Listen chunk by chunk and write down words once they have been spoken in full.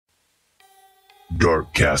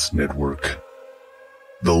Darkcast Network.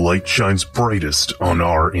 The light shines brightest on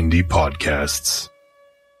our indie podcasts.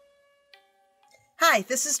 Hi,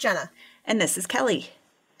 this is Jenna. And this is Kelly.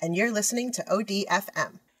 And you're listening to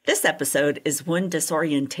ODFM. This episode is One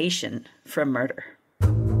Disorientation from Murder.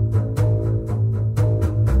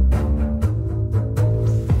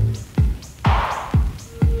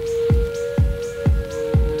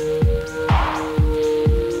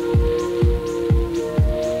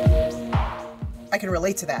 I can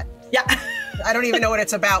relate to that. Yeah. I don't even know what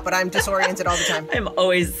it's about, but I'm disoriented all the time. I'm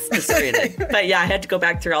always disoriented. But yeah, I had to go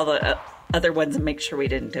back through all the other ones and make sure we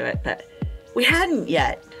didn't do it. But we hadn't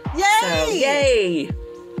yet. Yay! So, yay!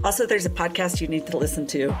 Also, there's a podcast you need to listen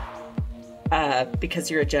to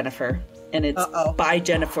because you're a Jennifer. And it's by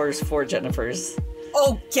Jennifers for Jennifers.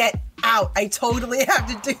 Oh, get out. I totally have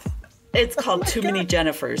to do that. It's called Too Many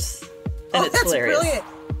Jennifers. And it's that's hilarious. Brilliant.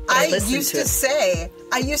 I used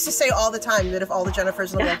to say all the time that if all the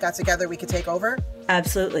Jennifers in the world got together, we could take over.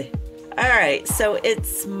 Absolutely. All right. So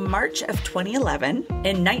it's March of 2011,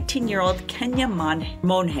 and 19-year-old Kenia Monge.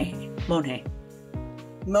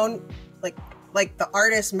 Like the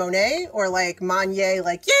artist Monet, or like Monge,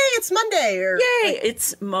 like, yay, it's Monday, or yay, like,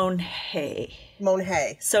 it's Monge.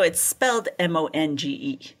 Monge. So it's spelled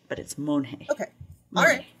Monge, but it's Monge. Okay. Monge.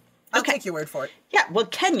 All right. I'll take your word for it. Yeah, well,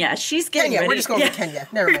 Kenia, she's getting ready. We're just going with Kenia.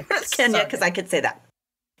 Never mind. Kenia, because I could say that.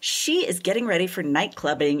 She is getting ready for night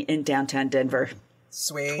clubbing in downtown Denver.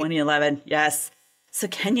 Sweet. 2011, yes. So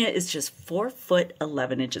Kenia is just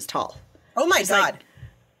 4'11" tall. Oh my God. Like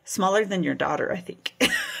smaller than your daughter, I think.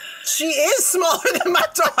 She is smaller than my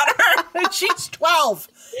daughter. She's 12.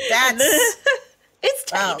 That's... It's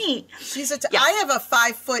tiny. Wow. I have a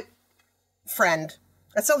 5-foot friend.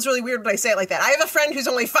 That sounds really weird when I say it like that. I have a friend who's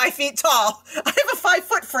only 5 feet tall. I have a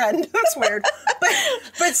 5-foot friend. That's weird.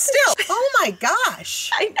 but still, oh my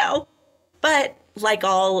gosh. I know. But like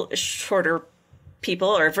all shorter people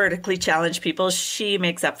or vertically challenged people, she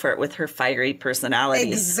makes up for it with her fiery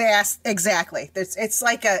personality. Exactly. It's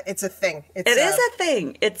a thing. It is a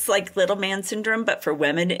thing. It's like little man syndrome, but for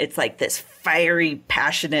women, it's like this fiery,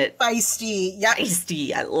 passionate. Feisty. Yep.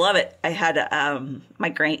 Feisty. I love it. I had, my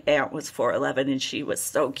great aunt was 4'11" and she was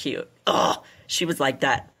so cute. Oh, she was like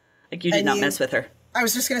that. Like you did not mess with her. I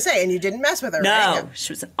was just going to say, and you didn't mess with her, no, right? No,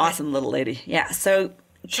 she was an awesome little lady. Yeah, so...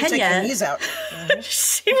 She'll take her knees out.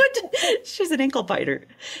 Mm-hmm. She's an ankle biter.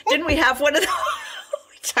 Didn't we have one of those?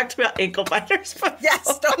 We talked about ankle biters before.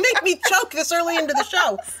 Yes, don't make me choke this early into the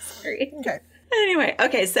show. Sorry. Okay. Anyway,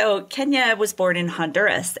 so Kenia was born in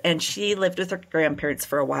Honduras, and she lived with her grandparents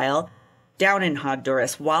for a while down in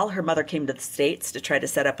Honduras while her mother came to the States to try to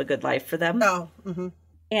set up a good life for them. Oh, mm-hmm.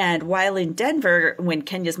 And while in Denver, when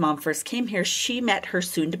Kenia's mom first came here, she met her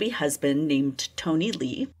soon-to-be husband named Tony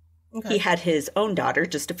Lee. Okay. He had his own daughter,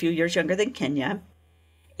 just a few years younger than Kenia,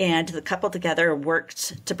 and the couple together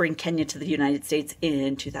worked to bring Kenia to the United States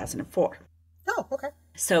in 2004. Oh, okay.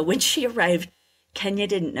 So when she arrived, Kenia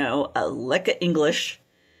didn't know a lick of English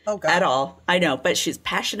at all. I know, but she's a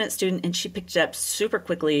passionate student, and she picked it up super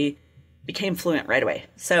quickly, became fluent right away.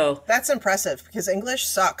 So that's impressive, because English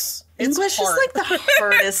sucks. English is like the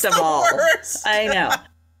hardest of all. Worst. I know.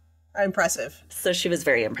 Impressive. So she was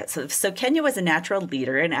very impressive. So Kenia was a natural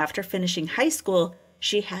leader, and after finishing high school,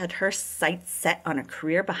 she had her sights set on a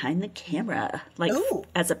career behind the camera, like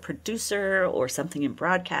as a producer or something in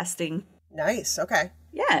broadcasting. Nice. Okay.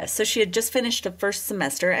 Yeah. So she had just finished a first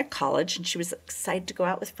semester at college, and she was excited to go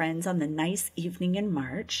out with friends on the nice evening in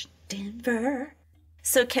March, Denver.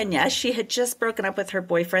 So Kenia, she had just broken up with her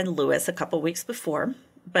boyfriend, Lewis, a couple weeks before,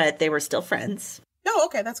 but they were still friends. Oh,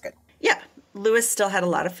 okay. That's good. Yeah. Lewis still had a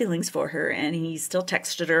lot of feelings for her, and he still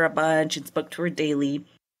texted her a bunch and spoke to her daily.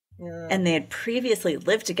 Yeah. And they had previously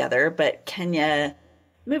lived together, but Kenia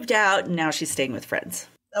moved out, and now she's staying with friends.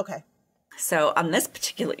 Okay. So on this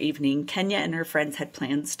particular evening, Kenia and her friends had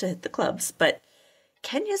plans to hit the clubs, but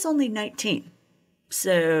Kenya's only 19.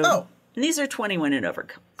 So these are 21 and over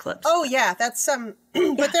clubs. Oh, yeah. That's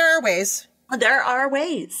but there are ways. There are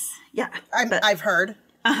ways. Yeah. I've heard.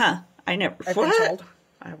 Uh-huh. I never. I've been told.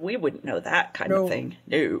 We wouldn't know that kind of thing.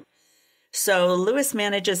 No. So Lewis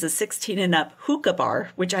manages a 16 and up hookah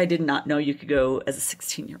bar, which I did not know you could go as a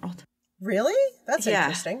 16-year-old. Really? That's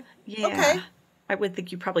interesting. Yeah. Okay. I would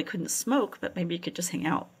think you probably couldn't smoke, but maybe you could just hang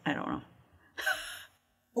out. I don't know.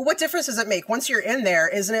 Well, what difference does it make? Once you're in there,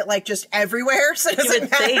 isn't it like just everywhere? So does you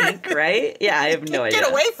would think, right? Yeah, I have no idea.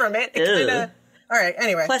 Get away from it. All right,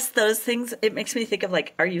 anyway. Plus those things, it makes me think of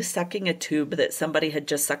like, are you sucking a tube that somebody had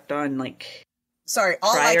just sucked on like... Sorry,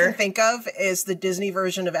 all I can think of is the Disney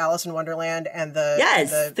version of Alice in Wonderland and the...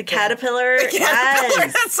 Yes, the caterpillar. The caterpillar.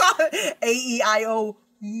 Yes. That's all. A-E-I-O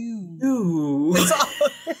Ooh.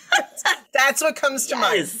 That's what comes to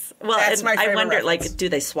mind. Well, that's my favorite I wonder, reference. like, do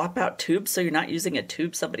they swap out tubes so you're not using a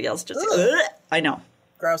tube somebody else just... I know.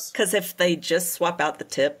 Gross. Because if they just swap out the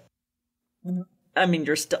tip, I mean,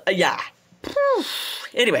 you're still... yeah.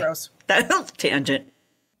 Anyway, Gross. that tangent.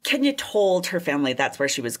 Kenya told her family that's where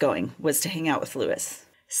she was going, was to hang out with Lewis.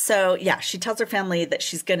 So, yeah, she tells her family that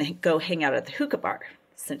she's going to go hang out at the hookah bar,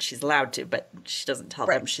 since she's allowed to, but she doesn't tell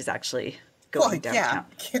them she's actually going downtown. Yeah,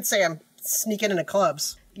 can't say I'm sneaking into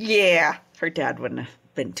clubs. Yeah, her dad wouldn't have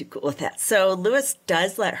been too cool with that. So Lewis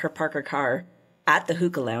does let her park her car at the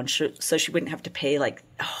hookah lounge so she wouldn't have to pay, like,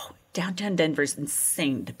 downtown Denver's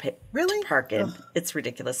insane to pay Really? to park in. It's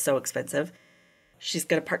ridiculous, so expensive. She's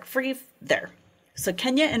going to park free there. So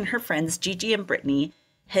Kenya and her friends, Gigi and Brittany,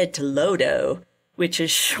 head to Lodo, which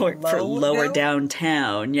is short for Lower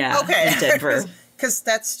Downtown, in Denver. Because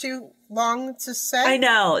that's too long to say? I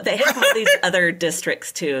know. They have all these other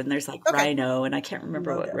districts, too, and there's, like, Rhino, and I can't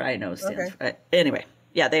remember what Rhino stands for. Anyway,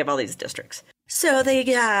 yeah, they have all these districts. So they,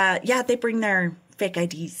 they bring their fake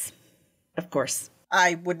IDs, of course.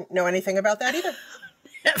 I wouldn't know anything about that either.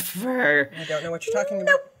 Never. I don't know what you're talking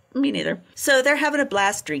about. Me neither. So they're having a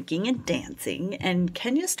blast drinking and dancing, and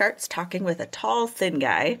Kenya starts talking with a tall, thin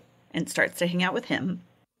guy and starts to hang out with him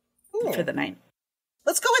for the night.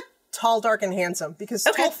 Let's go with tall, dark, and handsome, because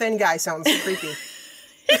tall, thin guy sounds creepy.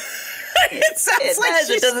 It sounds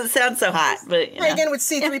it doesn't sound so hot, but you know. Again with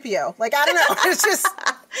C-3PO. Like, I don't know. It's just...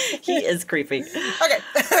 He is creepy. Okay.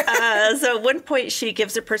 So at one point, she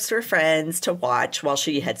gives her purse to her friends to watch while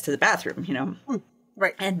she heads to the bathroom, you know.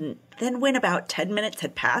 Right. And then when about 10 minutes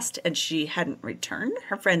had passed and she hadn't returned,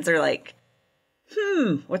 her friends are like,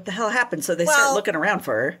 what the hell happened? So they start looking around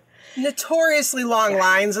for her. Notoriously long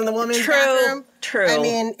lines in the women's bathroom. True. I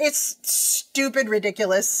mean, it's stupid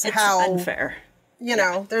ridiculous it's how... unfair. You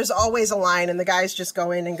know, there's always a line and the guys just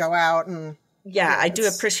go in and go out and... Yeah, I do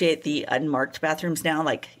appreciate the unmarked bathrooms now.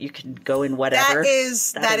 Like, you can go in whatever.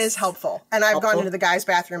 That is helpful. And I've gone into the guys'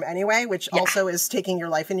 bathroom anyway, which also is taking your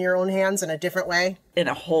life in your own hands in a different way. In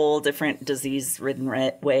a whole different disease-ridden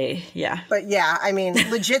way, yeah. But yeah, I mean,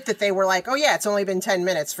 legit that they were like, oh yeah, it's only been 10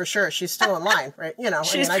 minutes for sure. She's still in line, right? You know,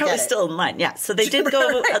 She's I probably get it. still in line, yeah. So they did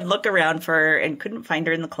go and look around for her and couldn't find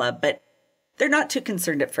her in the club, but they're not too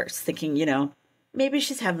concerned at first, thinking, you know, maybe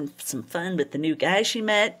she's having some fun with the new guy she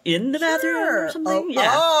met in the bathroom or something.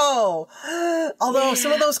 Although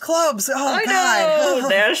some of those clubs, I God. know,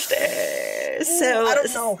 nasty. So, I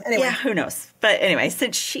don't know. Anyway. Yeah, who knows? But anyway,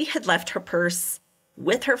 since she had left her purse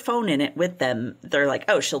with her phone in it with them, they're like,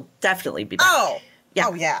 oh, she'll definitely be back.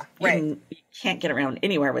 Yeah. Right. You can't get around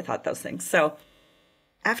anywhere without those things. So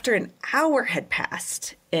after an hour had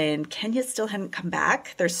passed and Kenya still hadn't come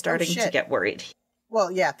back, they're starting to get worried.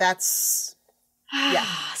 Well, yeah, that's... Yeah.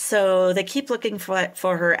 So they keep looking for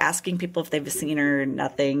her, asking people if they've seen her,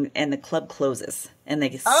 nothing, and the club closes, and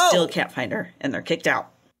they still can't find her, and they're kicked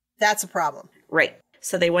out. That's a problem. Right.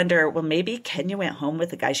 So they wonder, well, maybe Kenya went home with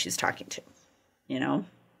the guy she's talking to, you know,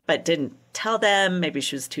 but didn't tell them. Maybe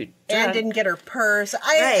she was too drunk. And didn't get her purse.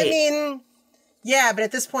 I mean, yeah, but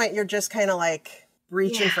at this point, you're just kind of like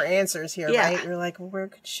reaching for answers here, right? You're like, well, where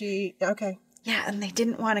could she... Okay. Yeah, and they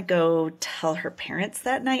didn't want to go tell her parents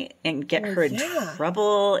that night and get her in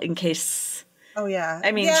trouble in case... Oh, yeah.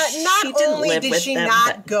 I mean, not she didn't only live did with she them,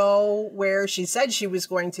 not go where she said she was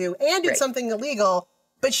going to and did something illegal,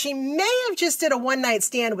 but she may have just did a one-night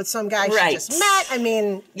stand with some guy she just met. I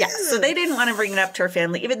mean... Yeah, so they didn't want to bring it up to her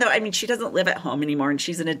family, even though, I mean, she doesn't live at home anymore and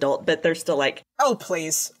she's an adult, but they're still like... Oh,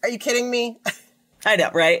 please. Are you kidding me? I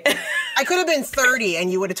know, right? I could have been 30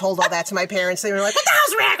 and you would have told all that to my parents. They were like, what the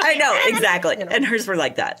hell's wrong? I know, exactly. You know? And hers were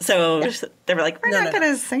like that. So they were like, we're not going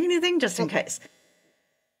to say anything just in case.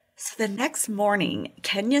 So the next morning,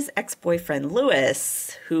 Kenya's ex-boyfriend,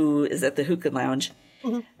 Lewis, who is at the hookah lounge,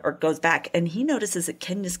 or goes back, and he notices that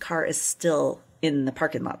Kenya's car is still in the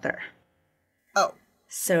parking lot there. Oh.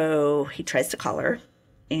 So he tries to call her.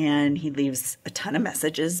 And he leaves a ton of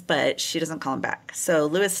messages, but she doesn't call him back. So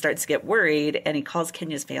Lewis starts to get worried, and he calls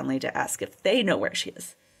Kenya's family to ask if they know where she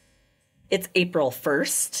is. It's April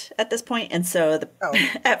 1st at this point, and so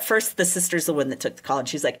at first the sister's the one that took the call, and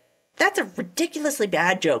she's like, that's a ridiculously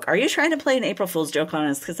bad joke. Are you trying to play an April Fool's joke on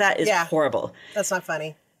us? Because that is horrible. That's not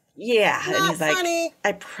funny. Yeah. Not and he's funny. Like,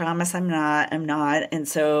 I promise I'm not. And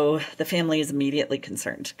so the family is immediately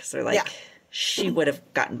concerned because they're like... She would have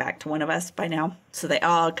gotten back to one of us by now. So they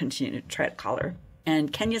all continue to try to call her.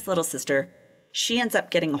 And Kenya's little sister, she ends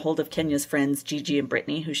up getting a hold of Kenya's friends, Gigi and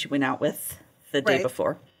Brittany, who she went out with the day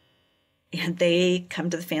before. And they come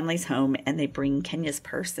to the family's home and they bring Kenya's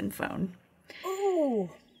purse and phone. Oh.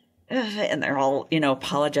 And they're all,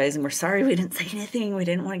 apologizing. We're sorry we didn't say anything. We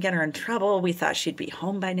didn't want to get her in trouble. We thought she'd be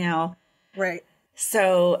home by now. Right.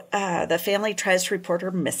 So the family tries to report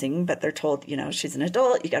her missing, but they're told, she's an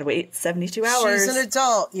adult. You got to wait 72 hours. She's an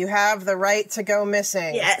adult. You have the right to go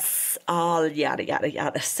missing. Yes. All yada, yada,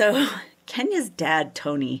 yada. So Kenya's dad,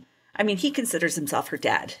 Tony, he considers himself her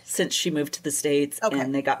dad since she moved to the States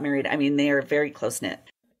and they got married. They are very close-knit.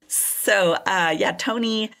 So,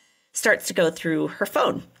 Tony starts to go through her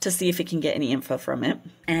phone to see if he can get any info from it.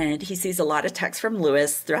 And he sees a lot of texts from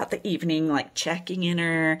Lewis throughout the evening, like checking in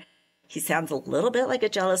her. He sounds a little bit like a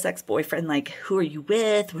jealous ex-boyfriend, like, who are you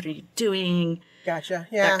with? What are you doing? Gotcha.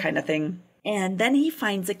 Yeah. That kind of thing. And then he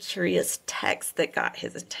finds a curious text that got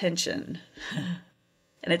his attention.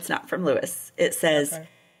 And it's not from Lewis. It says,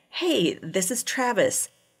 Hey, this is Travis,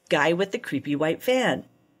 guy with the creepy white van.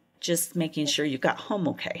 Just making sure you got home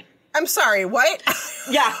okay. I'm sorry, what?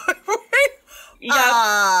 Yeah.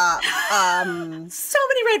 Yeah. So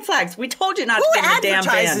many red flags. We told you not to get in the damn van. Who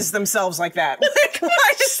advertises themselves like that?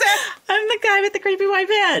 I'm the guy with the creepy white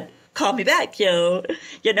van. Call me back, yo.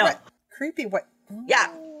 What? Creepy what? Yeah.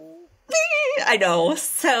 I know.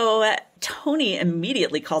 So Tony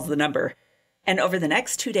immediately calls the number. And over the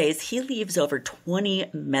next 2 days, he leaves over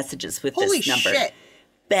 20 messages with this number. Holy shit.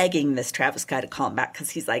 Begging this Travis guy to call him back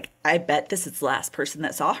because he's like, I bet this is the last person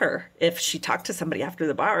that saw her if she talked to somebody after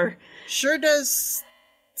the bar. Sure does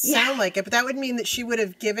sound like it, but that would mean that she would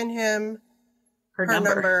have given him her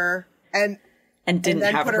number and didn't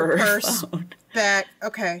then have put her purse phone back.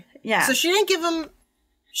 Okay. Yeah. So she didn't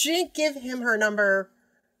give him her number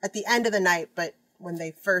at the end of the night, but when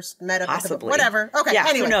they first met up, possibly. Whatever. Okay. Yeah.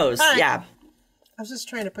 Anyway, who knows? Right. Yeah. I was just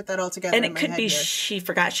trying to put that all together. And in it my could head be here. she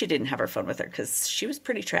forgot she didn't have her phone with her because she was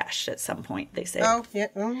pretty trashed at some point, they say. Oh, yeah.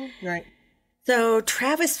 Right. So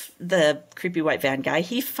Travis, the creepy white van guy,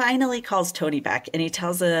 he finally calls Tony back and he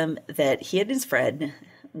tells him that he and his friend,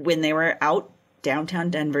 when they were out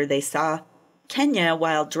downtown Denver, they saw Kenya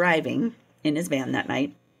while driving in his van that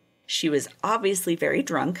night. She was obviously very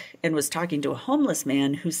drunk and was talking to a homeless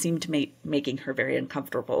man who seemed to making her very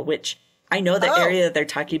uncomfortable, which I know the area they're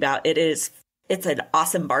talking about, it's an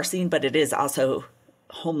awesome bar scene, but it is also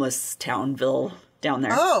homeless townville down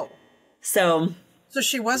there. Oh. So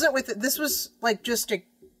she wasn't with it. This was like just a...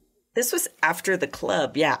 This was after the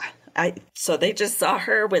club, yeah. So they just saw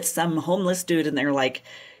her with some homeless dude and they're like,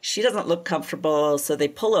 she doesn't look comfortable. So they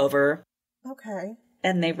pull over. Okay.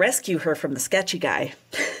 And they rescue her from the sketchy guy.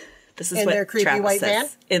 This is in what their creepy Travis white says. van?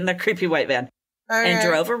 In the creepy white van. And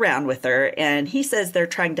drove around with her. And he says they're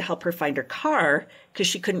trying to help her find her car because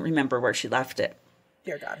she couldn't remember where she left it.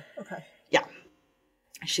 Dear God. Okay. Yeah.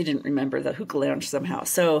 She didn't remember the hookah lounge somehow.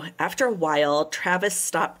 So after a while, Travis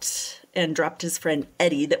stopped and dropped his friend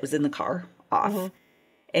Eddie that was in the car off. Mm-hmm.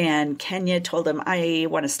 And Kenya told him, I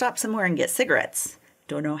want to stop somewhere and get cigarettes.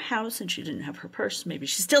 Don't know how since she didn't have her purse. Maybe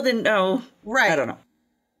she still didn't know. Right. I don't know.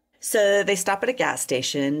 So they stop at a gas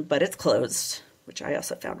station, but it's closed, which I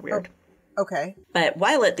also found weird. Oh, okay. But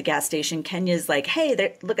while at the gas station, Kenya's like,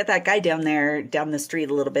 hey, look at that guy down there, down the street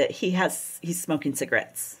a little bit. He's smoking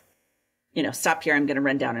cigarettes. Stop here. I'm going to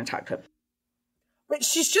run down and talk to him. But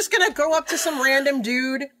she's just going to go up to some random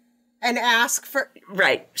dude and ask for...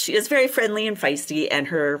 Right. She is very friendly and feisty, and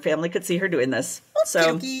her family could see her doing this.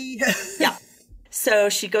 So, yeah. So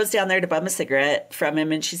she goes down there to bum a cigarette from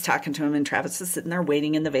him, and she's talking to him, and Travis is sitting there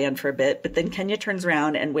waiting in the van for a bit. But then Kenya turns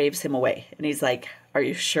around and waves him away. And he's like, are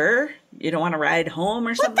you sure you don't want to ride home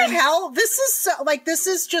or something? What the hell? This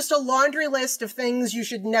is just a laundry list of things you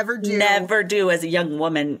should never do. Never do as a young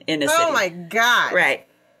woman in a city. Oh, my God. Right.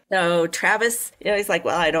 So Travis, he's like,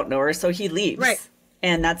 well, I don't know her. So he leaves. Right.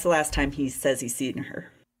 And that's the last time he says he's seen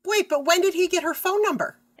her. Wait, but when did he get her phone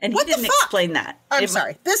number? And he didn't explain that. I'm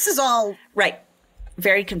sorry. This is all... Right.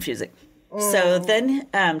 Very confusing. So then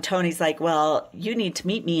Tony's like, well, you need to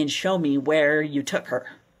meet me and show me where you took her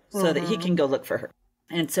so that he can go look for her.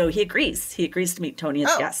 And so he agrees. He agrees to meet Tony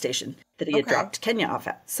at the gas station that he had dropped Kenya off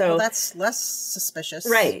at. So that's less suspicious.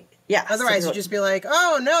 Right. Yeah. Otherwise, you'd just be like,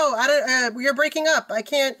 oh, no, I don't, you're breaking up. I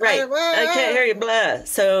can't. Right. I can't hear you, blah.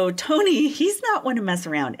 So Tony, he's not one to mess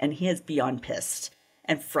around, and he is beyond pissed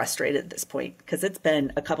and frustrated at this point because it's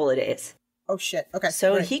been a couple of days. Oh, shit. Okay.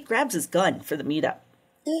 So he grabs his gun for the meetup.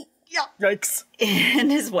 Yeah. Yikes.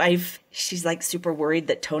 And his wife, she's like super worried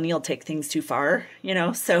that Tony will take things too far,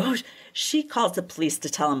 so she calls the police to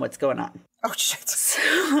tell him what's going on. Oh, shit.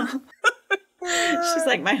 So she's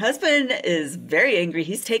like, my husband is very angry.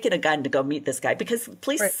 He's taken a gun to go meet this guy because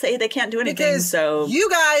police say they can't do anything. Because you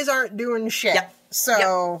guys aren't doing shit. Yep.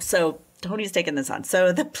 So. Yep. So Tony's taking this on.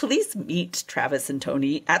 So the police meet Travis and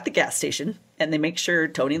Tony at the gas station and they make sure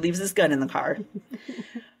Tony leaves his gun in the car.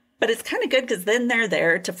 But it's kind of good because then they're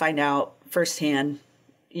there to find out firsthand,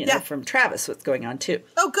 from Travis what's going on too.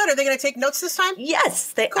 Oh, good. Are they going to take notes this time?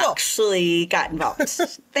 Yes, they actually got involved.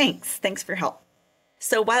 Thanks for help.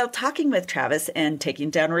 So while talking with Travis and taking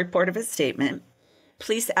down a report of his statement,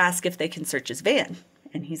 police ask if they can search his van.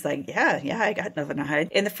 And he's like, yeah, I got nothing to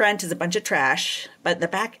hide. In the front is a bunch of trash, but in the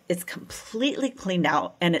back it's completely cleaned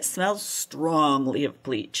out and it smells strongly of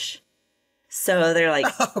bleach. So they're like,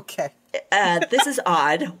 okay. This is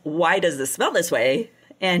odd. Why does this smell this way?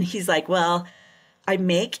 And he's like, well, I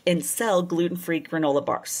make and sell gluten-free granola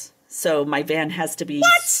bars. So my van has to be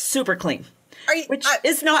super clean, which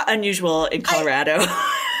is not unusual in Colorado,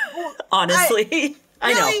 honestly.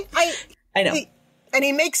 I know. And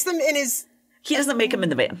he makes them in his... He doesn't make them in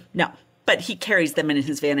the van, no. But he carries them in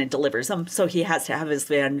his van and delivers them. So he has to have his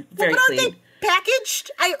van very clean. Aren't they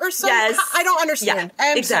packaged? Or something? Yes. I don't understand.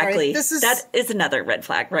 Yeah, I'm exactly. Sorry. That is another red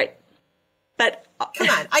flag, right? But come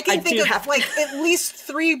on, I can think of at least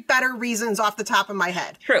 3 better reasons off the top of my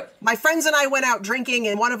head. True. My friends and I went out drinking,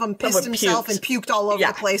 and one of them pissed himself and puked all over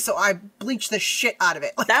the place, so I bleached the shit out of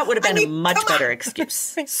it. That would have been a much better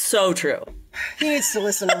excuse. So true. He needs to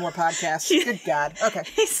listen to more podcasts. Good God. Okay.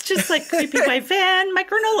 He's just like, creepy my van, my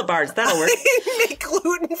granola bars. That'll work. Make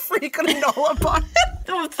gluten-free granola bars.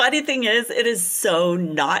 The funny thing is, it is so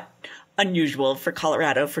not unusual for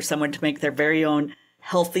Colorado for someone to make their very own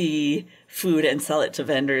healthy food and sell it to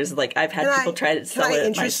vendors. Like, I've had people try to sell it at my store. Can I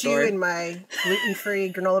interest you in my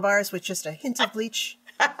gluten-free granola bars with just a hint of bleach?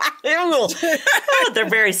 They're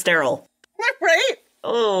very sterile. Right?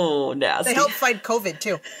 Oh, nasty. They help fight COVID,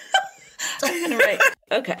 too. Right.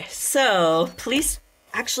 Okay, so police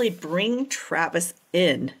actually bring Travis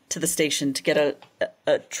in to the station to get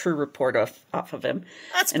a true report off of him.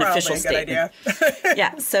 That's an probably official a good statement. idea.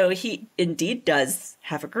 Yeah, so he indeed does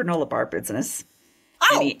have a granola bar business.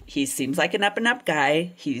 Oh. And he seems like an up-and-up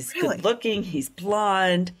guy. He's Really? good-looking. He's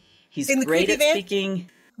blonde. He's In the great creepy at van? speaking.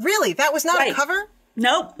 Really? That was not a cover?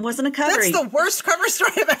 Nope, wasn't a cover. That's the worst cover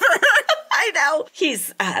story I've ever heard. I know.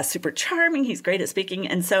 He's super charming. He's great at speaking.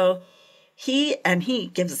 And so he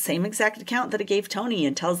gives the same exact account that he gave Tony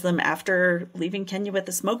and tells them after leaving Kenya with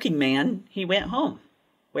the smoking man, he went home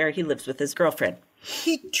where he lives with his girlfriend.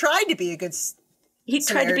 He tried to be a good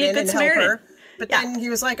Samaritan. But then he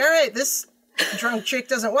was like, all right, this drunk chick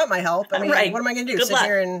doesn't want my help. I mean, what am I going to do? Sit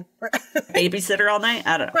here and... Babysitter all night?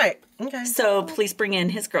 I don't know. Right. Okay. So police bring in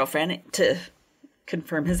his girlfriend to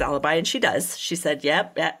confirm his alibi, and she does. She said,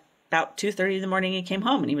 yep, at about 2:30 in the morning he came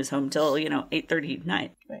home, and he was home till, 8:30 at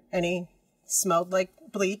night. Right. And he smelled like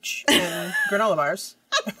bleach and granola bars.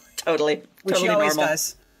 Totally. Which he always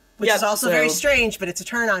does. Which is also very strange, but it's a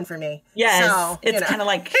turn on for me. Yes. So, it's kind of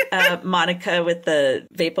like Monica with the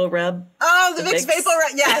Vapo Rub. Oh, the Vicks Vapo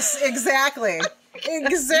Rub. Yes, exactly.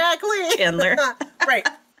 Exactly. Chandler. Right.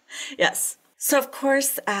 Yes. So, of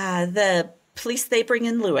course, the police, they bring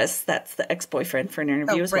in Lewis. That's the ex-boyfriend for an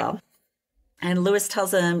interview as well. And Lewis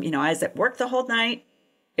tells him, I was at work the whole night.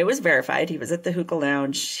 It was verified. He was at the hookah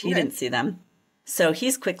lounge. He didn't see them. So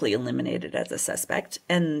he's quickly eliminated as a suspect.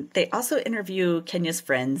 And they also interview Kenya's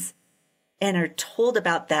friends and are told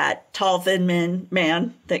about that tall, thin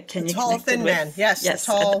man that Kenya connected with. Yes, at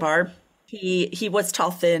the bar. He was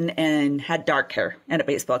tall, thin, and had dark hair and a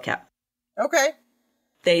baseball cap. Okay.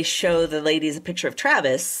 They show the ladies a picture of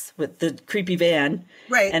Travis with the creepy van.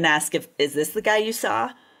 Right. And ask is this the guy you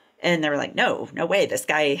saw? And they were like, no way. This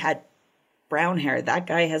guy had brown hair. That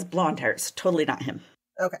guy has blonde hair. It's totally not him.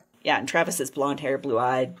 Okay. Yeah, and Travis is blonde hair,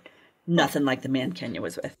 blue-eyed. Nothing like the man Kenya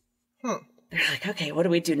was with. They're like, okay, what do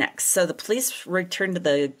we do next? So the police return to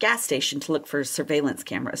the gas station to look for surveillance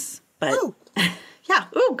cameras. But,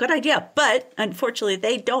 good idea. But, unfortunately,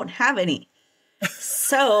 they don't have any.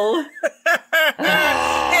 So...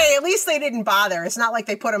 Hey, at least they didn't bother. It's not like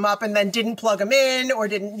they put them up and then didn't plug them in or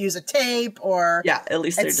didn't use a tape or... Yeah, at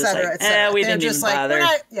least they're just like, we they're didn't just even bother.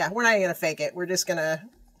 We're not even going to fake it. We're just not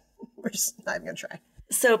even going to try.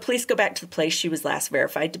 So police go back to the place she was last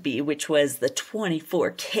verified to be, which was the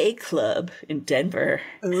 24K Club in Denver.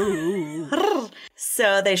 Ooh.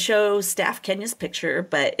 So they show staff Kenya's picture,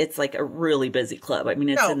 but it's like a really busy club. I mean,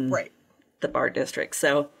 it's in the bar district,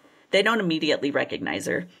 so they don't immediately recognize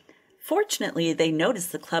her. Fortunately, they notice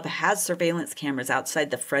the club has surveillance cameras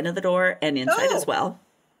outside the front of the door and inside as well.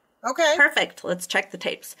 Okay. Perfect. Let's check the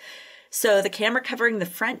tapes. So the camera covering the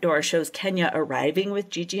front door shows Kenya arriving with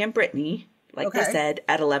Gigi and Brittany, like they said,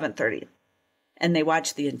 at 11:30. And they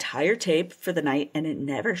watch the entire tape for the night, and it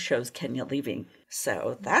never shows Kenya leaving.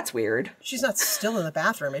 So that's weird. She's not still in the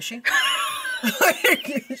bathroom, is she?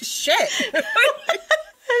 Shit.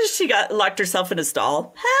 She got locked herself in a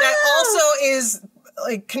stall. That also is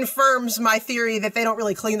like confirms my theory that they don't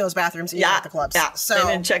really clean those bathrooms either at the clubs. Yeah, so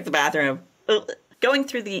they didn't check the bathroom. Going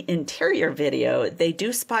through the interior video, they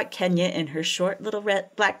do spot Kenya in her short little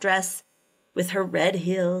black dress with her red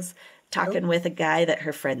heels, talking with a guy that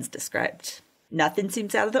her friends described. Nothing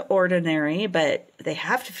seems out of the ordinary, but they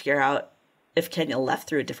have to figure out if Kenya left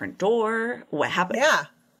through a different door, what happened. Yeah.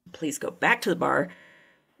 Please go back to the bar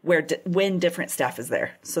when different staff is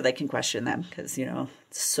there so they can question them because, you know,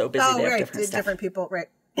 it's so busy they have different staff. Different people, right.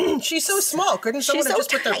 She's so small. Couldn't someone have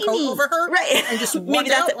just put their coat over her? Right. And just walked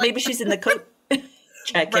out? Maybe she's in the coat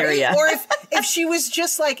check area. Or if she was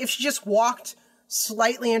just like, if she just walked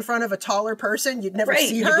slightly in front of a taller person, you'd never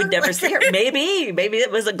see her. You would never see her. Maybe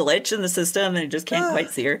it was a glitch in the system and you just can't quite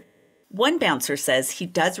see her. One bouncer says he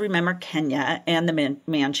does remember Kenya and the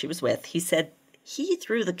man she was with. He said he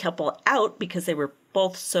threw the couple out because they were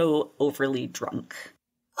both so overly drunk.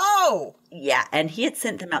 Oh! Yeah, and he had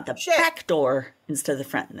sent them out the back door instead of the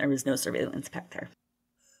front, and there was no surveillance back there.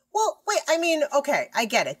 Well, wait, I mean, okay, I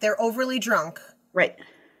get it. They're overly drunk. Right.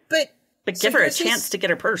 But give her a chance to get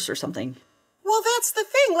her purse or something. Well, that's the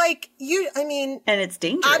thing. Like, and it's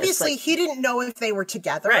dangerous. Obviously, he didn't know if they were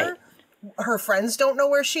together. Right. Her friends don't know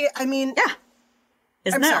where she, Yeah.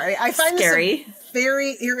 I'm sorry. I find scary? This a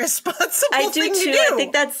very irresponsible I thing do too. to do. I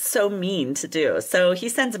think that's so mean to do. So he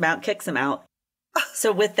sends them out, kicks them out.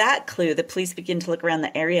 So with that clue, the police begin to look around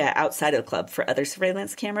the area outside of the club for other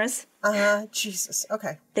surveillance cameras. Jesus.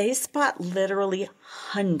 Okay. They spot literally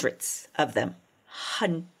hundreds of them.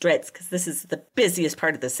 Hundreds, because this is the busiest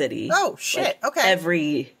part of the city. Oh, shit. Like, okay.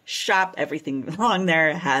 Every shop, everything along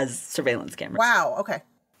there has surveillance cameras. Wow. Okay.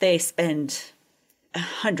 They spend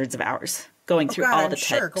hundreds of hours going through all the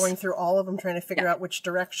types. Going through all of them, trying to figure out which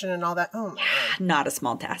direction and all that. Oh, my God. Not a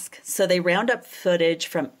small task. So they round up footage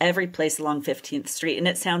from every place along 15th Street, and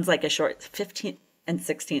it sounds like a short 15th and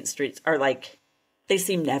 16th Streets are like, they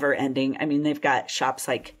seem never ending. I mean, they've got shops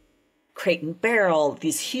like Crate and Barrel,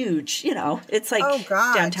 these huge, it's like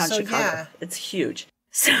downtown Chicago. Yeah. It's huge.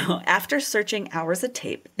 So after searching hours of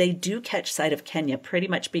tape, they do catch sight of Kenya pretty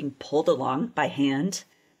much being pulled along by hand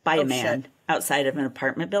by a man outside of an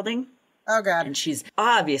apartment building. Oh, God. And she's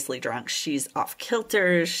obviously drunk. She's off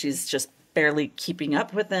kilter. She's just barely keeping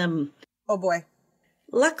up with them. Oh, boy.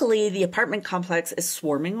 Luckily, the apartment complex is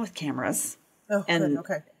swarming with cameras. Oh, and good.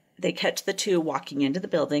 Okay. They catch the two walking into the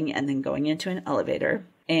building and then going into an elevator.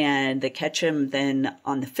 And they catch him then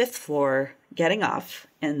on the 5th floor getting off,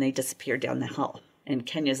 and they disappear down the hall. And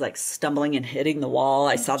Kenya's like stumbling and hitting the wall.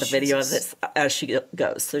 I saw the video of this as she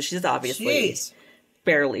goes. So she's obviously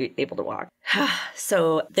barely able to walk.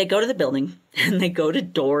 So they go to the building and they go to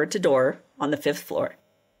door on the 5th floor.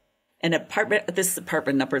 This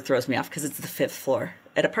apartment number throws me off because it's the 5th floor.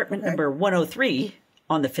 At apartment number 103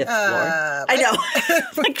 on the 5th floor. I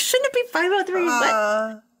know. Like, shouldn't it be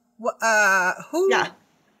 503? Who? Yeah.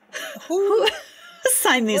 Who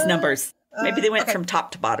assigned these numbers? Maybe they went from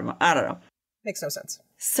top to bottom. I don't know. Makes no sense.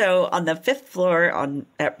 So on the 5th floor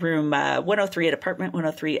at room 103 at apartment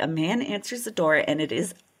 103, a man answers the door, and it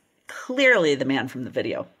is clearly the man from the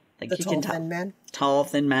video. Like, the tall, thin man? Tall,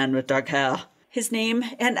 thin man with dark hair. His name,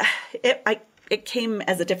 and it came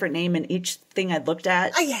as a different name in each thing I looked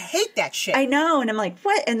at. I hate that shit. I know, and I'm like,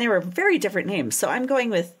 what? And they were very different names. So I'm going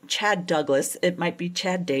with Chad Douglas. It might be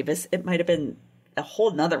Chad Davis. It might have been a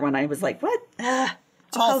whole nother one. I was like, what?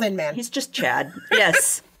 Tall, thin man. He's just Chad.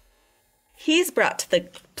 Yes. He's brought to the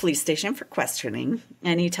police station for questioning,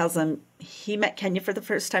 and he tells them he met Kenya for the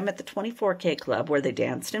first time at the 24K club where they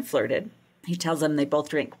danced and flirted. He tells them they both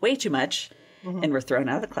drank way too much and were thrown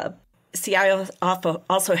out of the club. See, I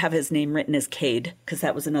also have his name written as Cade, because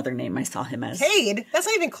that was another name I saw him as. Cade? That's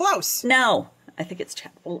not even close. No. I think it's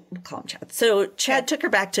Chad. We'll call him Chad. So Chad took her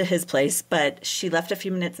back to his place, but she left a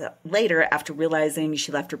few minutes later after realizing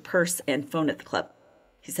she left her purse and phone at the club.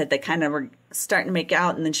 He said they kind of were starting to make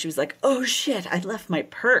out, and then she was like, oh, shit, I left my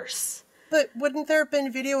purse. But wouldn't there have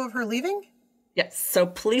been video of her leaving? Yes. So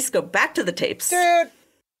police go back to the tapes. Dude.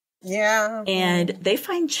 Yeah. And they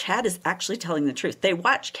find Chad is actually telling the truth. They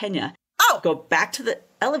watch Kenya go back to the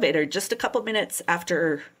elevator just a couple minutes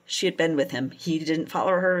after she had been with him. He didn't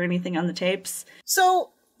follow her or anything on the tapes.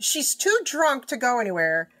 So she's too drunk to go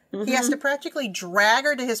anywhere. He has to practically drag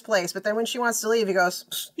her to his place, but then when she wants to leave, he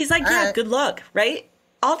goes... He's like, yeah, good luck, right?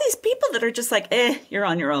 All these people that are just like, you're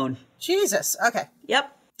on your own. Jesus. Okay.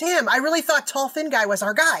 Yep. Damn, I really thought tall, thin guy was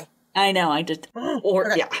our guy. I know, I did.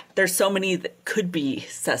 There's so many that could be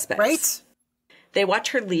suspects. Right? They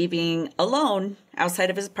watch her leaving alone outside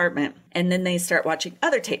of his apartment, and then they start watching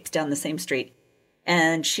other tapes down the same street.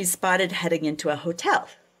 And she's spotted heading into a hotel.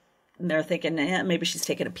 And they're thinking, maybe she's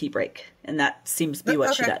taking a pee break. And that seems to be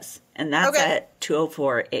what she does. And that's at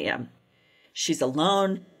 2:04 a.m. She's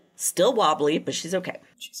alone, still wobbly, but she's okay.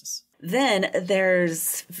 Jesus. Then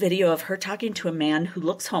there's video of her talking to a man who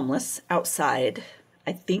looks homeless outside,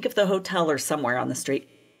 I think of the hotel or somewhere on the street,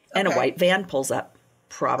 and a white van pulls up,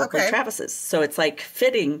 probably Travis's. So it's like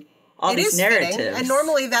fitting all these narratives. Fitting, and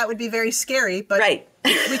normally that would be very scary, but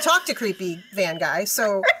we talked to creepy van guy,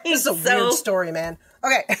 so this is a weird story, man.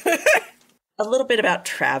 Okay. A little bit about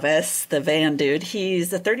Travis, the van dude.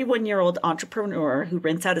 He's a 31-year-old entrepreneur who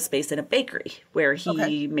rents out a space in a bakery where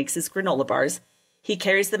he makes his granola bars. He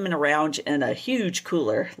carries them around in a huge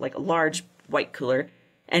cooler, like a large white cooler,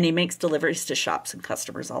 and he makes deliveries to shops and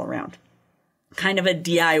customers all around. Kind of a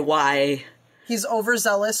DIY. He's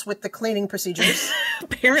overzealous with the cleaning procedures.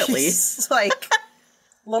 Apparently. He's like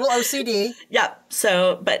little OCD. Yeah.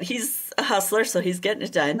 So, but he's a hustler, so he's getting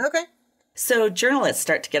it done. Okay. So journalists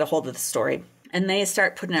start to get a hold of the story, and they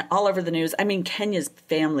start putting it all over the news. I mean, Kenya's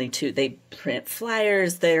family, too. They print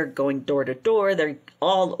flyers. They're going door to door. They're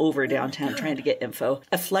all over downtown trying to get info.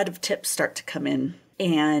 A flood of tips start to come in,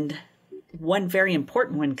 and one very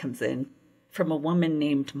important one comes in from a woman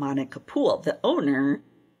named Monica Poole, the owner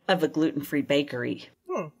of a gluten-free bakery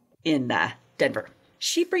in Denver.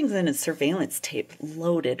 She brings in a surveillance tape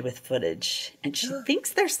loaded with footage, and she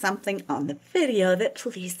thinks there's something on the video that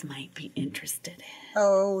police might be interested in.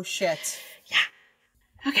 Oh, shit. Yeah.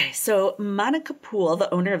 Okay, so Monica Poole,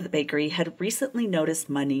 the owner of the bakery, had recently noticed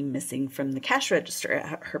money missing from the cash register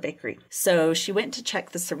at her bakery. So she went to check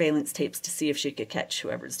the surveillance tapes to see if she could catch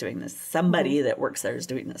whoever's doing this. Somebody that works there is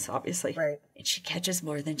doing this, obviously. Right. And she catches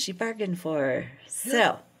more than she bargained for.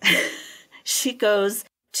 So she goes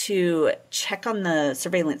to check on the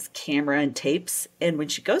surveillance camera and tapes. And when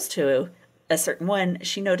she goes to a certain one,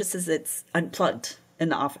 she notices it's unplugged in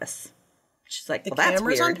the office. She's like, well, that's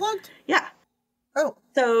weird. The camera's unplugged? Yeah. Oh.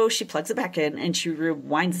 So she plugs it back in and she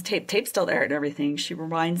rewinds the tape. Tape's still there and everything. She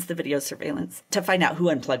rewinds the video surveillance to find out who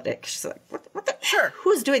unplugged it. She's like, what the? Sure.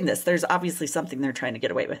 Who's doing this? There's obviously something they're trying to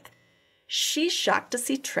get away with. She's shocked to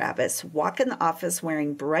see Travis walk in the office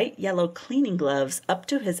wearing bright yellow cleaning gloves up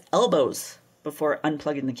to his elbows before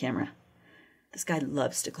unplugging the camera. This guy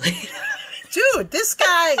loves to clean. Dude, this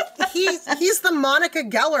guy, he's the Monica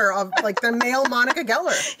Geller of, like, the male Monica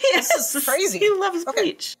Geller. Yes, this is crazy. He loves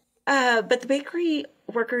bleach. But the bakery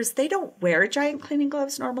workers, they don't wear giant cleaning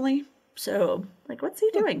gloves normally. So, like, what's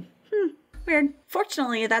he doing? Weird.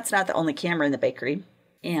 Fortunately, that's not the only camera in the bakery.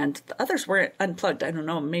 And the others weren't unplugged. I don't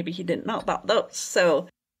know. Maybe he didn't know about those. So,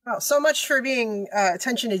 wow, so much for being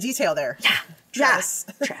attention to detail there. Yeah. Travis.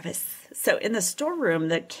 Yeah, Travis. So in the storeroom,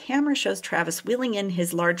 the camera shows Travis wheeling in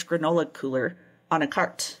his large granola cooler on a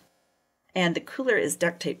cart. And the cooler is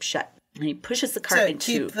duct taped shut. And he pushes the cart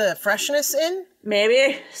into... keep the freshness in?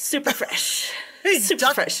 Maybe. Super fresh.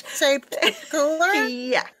 Super fresh. Taped cooler?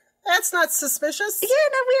 Yeah. That's not suspicious. Yeah,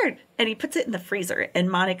 not weird. And he puts it in the freezer. And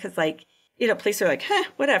Monica's like, police are like,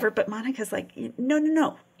 whatever. But Monica's like,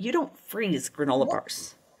 no. You don't freeze granola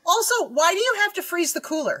bars. Also, why do you have to freeze the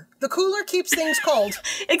cooler? The cooler keeps things cold.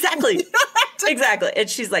 Exactly. Exactly. And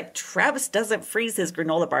she's like, Travis doesn't freeze his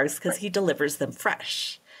granola bars because he delivers them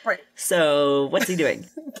fresh. Right. So what's he doing?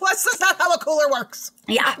 Plus, that's not how a cooler works.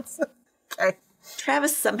 Yeah. Okay.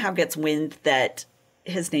 Travis somehow gets wind that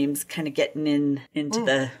his name's kind of getting into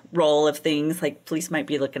the role of things, like police might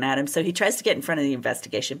be looking at him. So he tries to get in front of the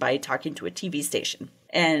investigation by talking to a TV station.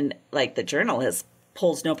 And like the journalist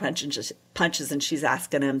pulls no punches and she's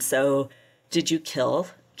asking him, so did you kill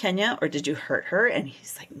Kenya or did you hurt her? And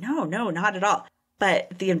he's like, no, not at all.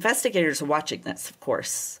 But the investigators are watching this, of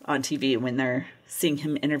course, on TV when they're seeing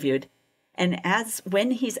him interviewed. And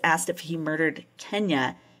when he's asked if he murdered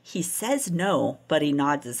Kenya, he says no, but he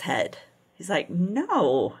nods his head. He's like,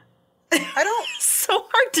 no. I don't... So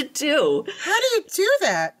hard to do. How do you do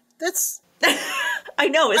that? That's... I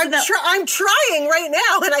know, isn't that... I'm trying right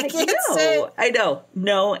now, and I can't say... I know.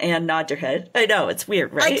 No, and nod your head. I know, it's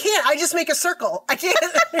weird, right? I can't. I just make a circle. I can't...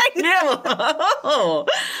 I know.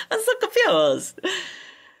 I'm so confused.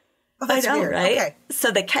 Oh, that's I know, weird. right? Okay. So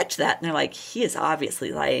they catch that, and they're like, he is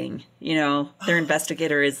obviously lying. Their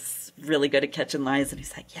investigator is really good at catching lies, and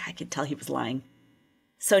he's like, yeah, I could tell he was lying.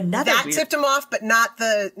 So that tipped him off, but not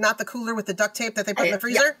the cooler with the duct tape that they put in the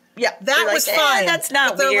freezer. Yeah, that was fine. That's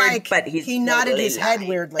not but weird. Like, but he nodded his head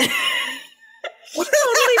weirdly.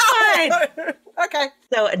 Totally fine. Okay.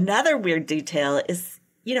 So another weird detail is,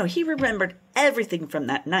 he remembered everything from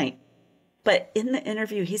that night, but in the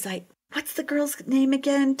interview, he's like, "What's the girl's name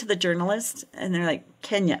again?" to the journalist, and they're like,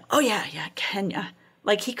 "Kenya." Oh yeah, Kenya.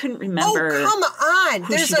 Like, he couldn't remember. Oh, come on.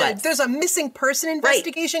 Who she was. There's a missing person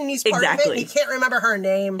investigation. Right. And he's part of it. And he can't remember her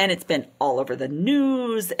name. And it's been all over the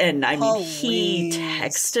news. And I mean, he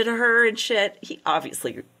texted her and shit. He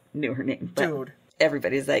obviously knew her name. But Dude.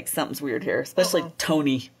 everybody's like, something's weird here. Especially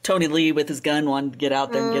Tony. Tony Lee with his gun wanted to get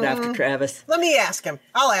out there and get after Travis. Let me ask him.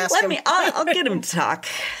 I'll ask him. I'll get him to talk.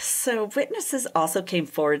 So witnesses also came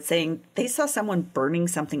forward saying they saw someone burning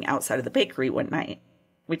something outside of the bakery one night,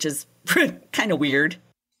 which is kind of weird.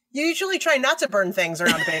 You usually try not to burn things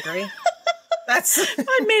around a bakery.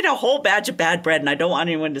 I made a whole batch of bad bread and I don't want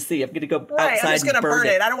anyone to see. I'm going to go outside I'm just going to burn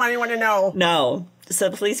it. I don't want anyone to know. No. So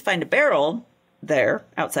the police find a barrel there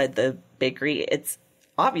outside the bakery. It's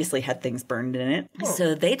obviously had things burned in it. Oh.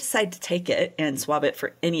 So they decide to take it and swab it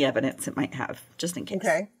for any evidence it might have, just in case.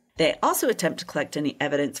 Okay. They also attempt to collect any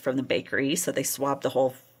evidence from the bakery, so they swab the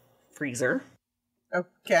whole freezer.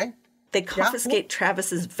 Okay. They confiscate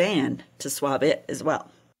Travis's van to swab it as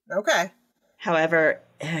well. Okay. However,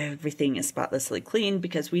 everything is spotlessly clean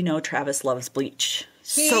because we know Travis loves bleach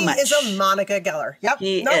so much. He is a Monica Geller. Yep.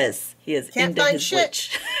 He is. He is Can't into find his shit.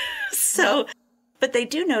 bleach. So, but they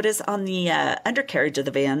do notice on the undercarriage of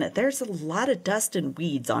the van, there's a lot of dust and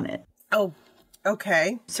weeds on it. Oh,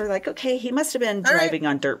 okay. So they're like, okay, he must have been driving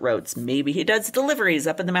on dirt roads. Maybe he does deliveries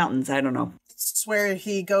up in the mountains. I don't know. It's where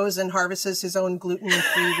he goes and harvests his own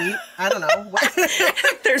gluten-free wheat. I don't know.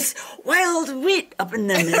 There's wild wheat up in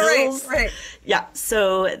the hills. Right. Yeah.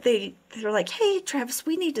 So they're like, hey, Travis,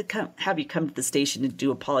 we need to have you come to the station and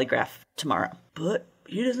do a polygraph tomorrow. But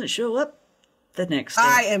he doesn't show up the next day.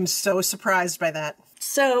 I am so surprised by that.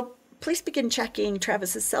 So police begin checking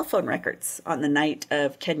Travis's cell phone records on the night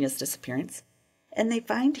of Kenia's disappearance. And they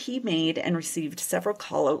find he made and received several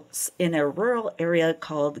call-outs in a rural area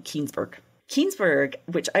called Keansburg. Keansburg,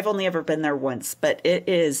 which I've only ever been there once, but it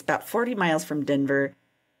is about 40 miles from Denver,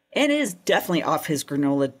 and it is definitely off his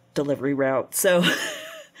granola delivery route. So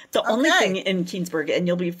the only thing in Keansburg, and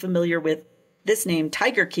you'll be familiar with this name,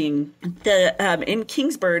 Tiger King, in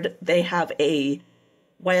Keansburg, they have a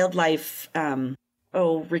wildlife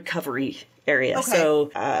recovery area. Okay.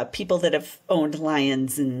 So people that have owned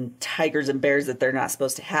lions and tigers and bears that they're not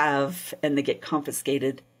supposed to have, and they get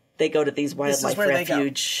confiscated, they go to these wildlife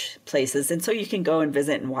refuge places. And so you can go and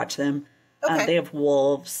visit and watch them. Okay. They have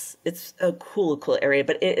wolves. It's a cool area,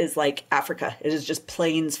 but it is like Africa. It is just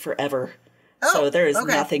plains forever. Oh, so there is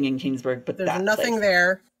nothing in Keansburg but There's nothing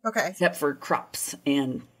there. Okay. Except for crops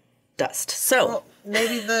and dust. So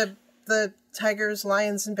maybe the tigers,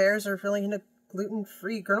 lions, and bears are really into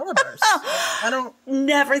gluten-free granola bars. I don't...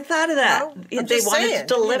 Never thought of that. No, they wanted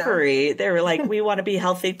delivery. You know. They were like, we want to be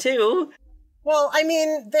healthy too. Well, I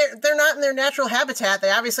mean, they're not in their natural habitat.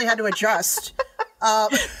 They obviously had to adjust. They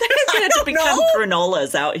had to become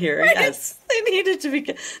granolas out here. Right. Yes, they needed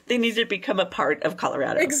to become a part of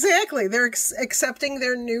Colorado. Exactly. They're accepting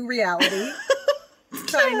their new reality,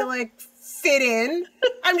 trying to like fit in.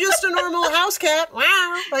 I'm just a normal house cat.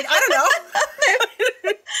 Wow. Like, I don't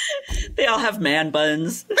know. They all have man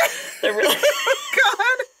buns. They're really God.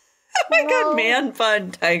 Oh my God, man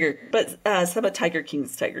bun tiger. But some of Tiger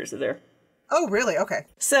King's tigers are there. Oh, really? Okay.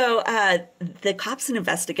 So the cops and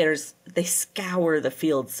investigators, they scour the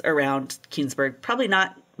fields around Keansburg. Probably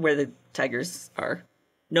not where the tigers are.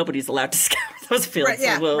 Nobody's allowed to scour those fields. Right,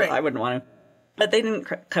 yeah, so I wouldn't want to. But they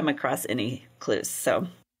didn't come across any clues. So,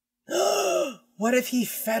 what if he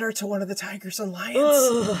fed her to one of the tigers and lions?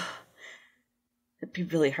 Ugh. It'd be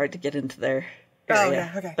really hard to get into their area. Oh,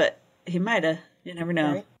 yeah, okay. But he might have. You never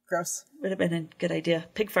know. Right. Gross. Would have been a good idea.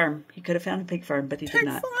 Pig farm. He could have found a pig farm, but he did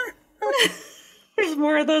not. Farm. There's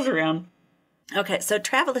more of those around. Okay, so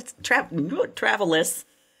Travelis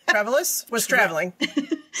was traveling.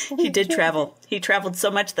 He did travel. He traveled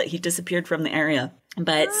so much that he disappeared from the area.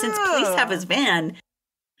 But since police have his van,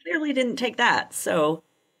 clearly didn't take that. So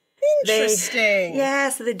interesting.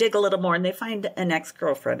 So they dig a little more and they find an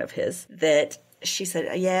ex-girlfriend of his that she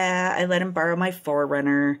said, yeah, I let him borrow my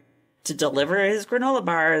Forerunner to deliver his granola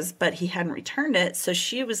bars, but he hadn't returned it. So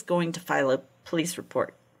she was going to file a police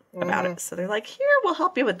report about it. So they're like, here, we'll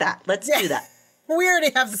help you with that. Let's do that. We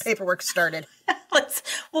already have the paperwork started.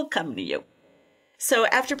 We'll come to you. So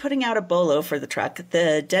after putting out a bolo for the truck,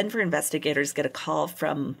 the Denver investigators get a call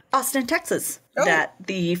from Austin, Texas, that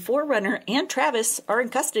the Forerunner and Travis are in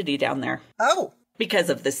custody down there. Oh. Because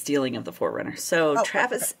of the stealing of the Forerunner. So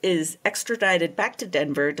Travis is extradited back to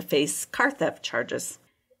Denver to face car theft charges.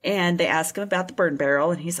 And they ask him about the burn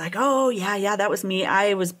barrel, and he's like, oh, yeah, that was me.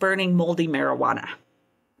 I was burning moldy marijuana.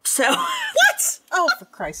 So what? Oh, for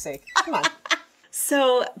Christ's sake. Come on.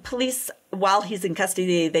 So police, while he's in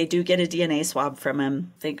custody, they do get a DNA swab from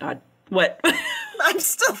him. Thank God. What? I'm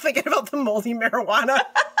still thinking about the moldy marijuana.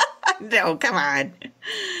 No, come on.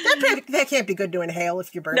 That can't be good to inhale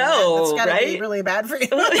if you burn it. No, That's gotta right? be really bad for you.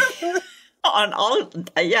 On all,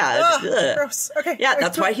 yeah. Ugh, gross. Okay. Yeah,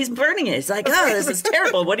 that's why he's burning it. He's like, oh, this is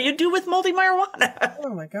terrible. What do you do with moldy marijuana? Oh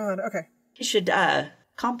my God. Okay. You should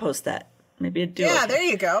compost that. Maybe it'd do Yeah, there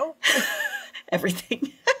you go.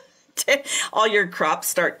 everything. All your crops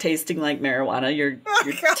start tasting like marijuana. Your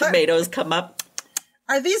tomatoes come up.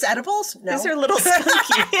 Are these edibles? No. These are a little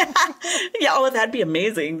skunky. Yeah, oh, that'd be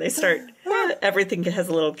amazing. They start, everything has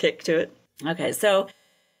a little kick to it. Okay, so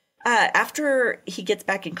after he gets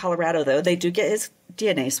back in Colorado, though, they do get his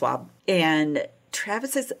DNA swab. And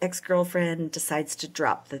Travis's ex-girlfriend decides to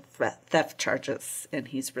drop the theft charges, and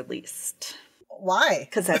he's released. Why?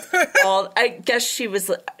 Because that's all. I guess she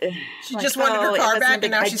was. She just wanted her car back,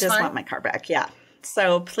 and now she's fine. I just want my car back. Yeah.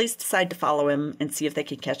 So police decide to follow him and see if they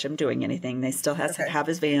can catch him doing anything. They still have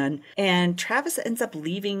his van, and Travis ends up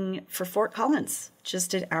leaving for Fort Collins,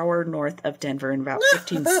 just an hour north of Denver and about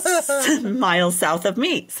 15 miles south of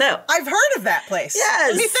me. So I've heard of that place.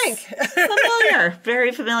 Yes. What do you think? Familiar,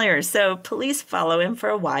 very familiar. So police follow him for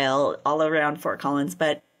a while all around Fort Collins,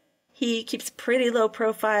 but he keeps pretty low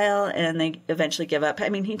profile, and they eventually give up. I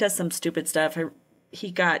mean, he does some stupid stuff. He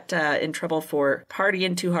got in trouble for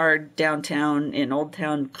partying too hard downtown in Old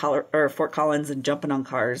Town Fort Collins and jumping on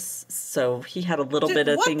cars. So he had a little bit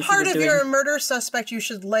of things he was doing. What part of you're a murder suspect you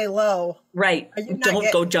should lay low? Right.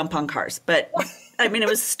 Don't go jump on cars. But, I mean, it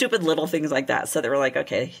was stupid little things like that. So they were like,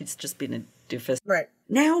 okay, he's just being a doofus. Right.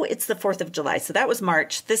 Now it's the 4th of July. So that was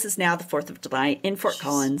March. This is now the 4th of July in Fort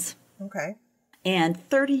Collins. Okay. And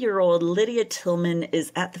 30-year-old Lydia Tillman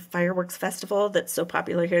is at the fireworks festival that's so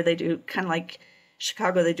popular here. They do kind of like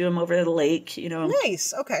Chicago. They do them over the lake, you know.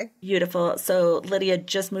 Nice. Okay. Beautiful. So Lydia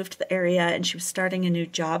just moved to the area, and she was starting a new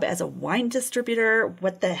job as a wine distributor.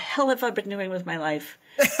 What the hell have I been doing with my life?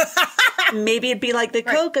 Maybe it'd be like the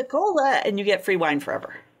Coca-Cola, and you get free wine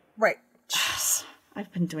forever. Right.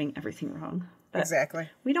 I've been doing everything wrong. Exactly.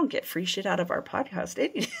 We don't get free shit out of our podcast,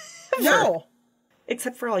 No.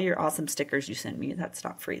 Except for all your awesome stickers you send me. That's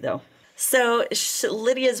not free, though. So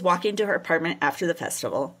Lydia's walking to her apartment after the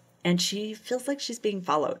festival, and she feels like she's being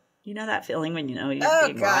followed. You know that feeling when you know you're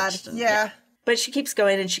being watched? Yeah. But she keeps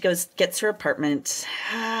going, and she gets her apartment,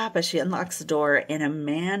 but she unlocks the door, and a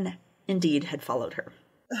man indeed had followed her.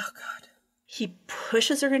 Oh, God. He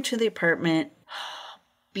pushes her into the apartment,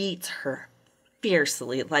 beats her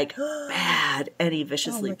fiercely, like bad, and he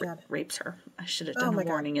viciously rapes her. I should have done a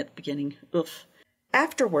warning at the beginning. Oof.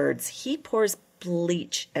 Afterwards, he pours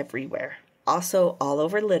bleach everywhere, also all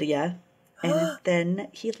over Lydia, and then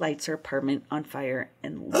he lights her apartment on fire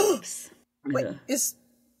and leaves. Wait, is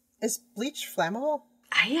bleach flammable?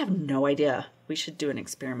 I have no idea. We should do an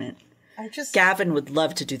experiment. Gavin would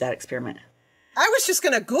love to do that experiment. I was just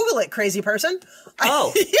going to Google it, crazy person.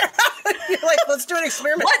 Oh. Yeah. You're like, let's do an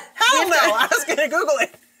experiment. What? Hell no. I was going to Google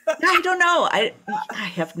it. I don't know. I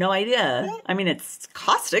have no idea. I mean, it's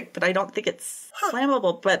caustic, but I don't think it's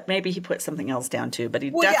flammable. But maybe he put something else down too. But he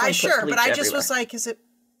definitely put bleach but I just everywhere. was like, is it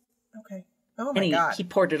okay? Oh my God! He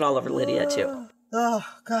poured it all over Lydia too. Oh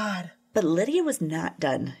God! But Lydia was not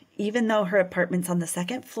done. Even though her apartment's on the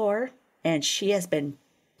 2nd floor and she has been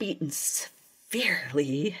beaten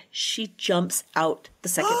severely, she jumps out the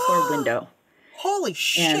 2nd floor window. Holy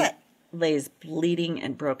shit! And lays bleeding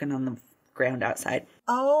and broken on the ground outside.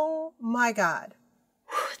 Oh my God.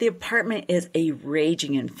 The apartment is a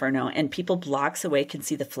raging inferno, and people blocks away can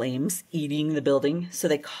see the flames eating the building. So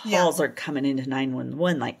the calls are coming into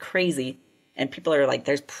 911 like crazy. And people are like,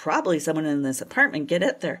 there's probably someone in this apartment. Get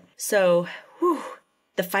it there. So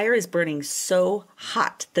the fire is burning so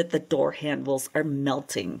hot that the door handles are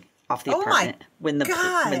melting off the apartment when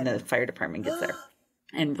the fire department gets there.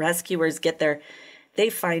 And rescuers get there. They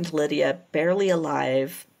find Lydia barely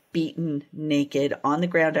alive, beaten, naked, on the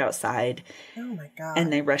ground outside. Oh, my God.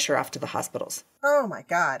 And they rush her off to the hospitals. Oh, my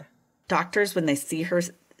God. Doctors, when they see her,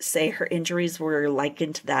 say her injuries were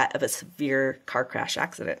likened to that of a severe car crash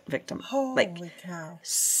accident victim. Holy cow.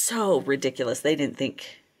 So ridiculous. They didn't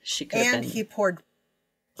think she could have been. And he poured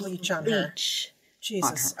bleach on her.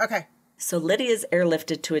 Jesus. Okay. So Lydia is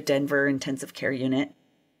airlifted to a Denver intensive care unit.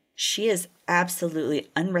 She is absolutely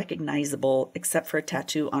unrecognizable except for a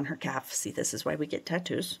tattoo on her calf. See, this is why we get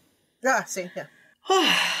tattoos. Yeah, see, yeah.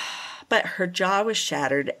 But her jaw was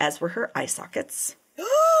shattered, as were her eye sockets.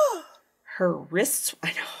 Her wrists,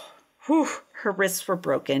 her wrists were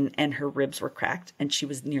broken and her ribs were cracked, and she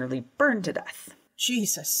was nearly burned to death.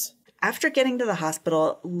 Jesus. After getting to the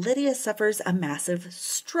hospital, Lydia suffers a massive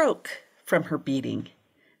stroke from her beating.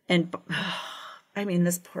 And I mean,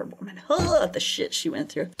 this poor woman, oh, the shit she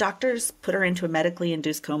went through. Doctors put her into a medically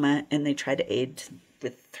induced coma, and they tried to aid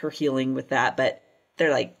with her healing with that, but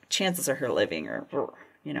they're like, chances of her living are,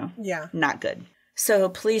 not good. So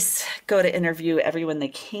police go to interview everyone they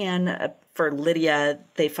can. For Lydia,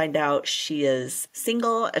 they find out she is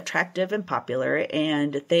single, attractive, and popular,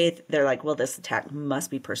 and they're like, well, this attack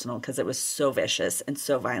must be personal because it was so vicious and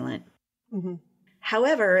so violent. Mm-hmm.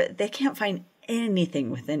 However, they can't find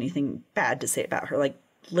anything bad to say about her. Like,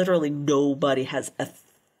 literally nobody has a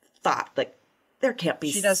thought. Like, there can't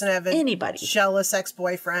be She doesn't have anybody. Jealous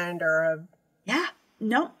ex-boyfriend or a... Yeah.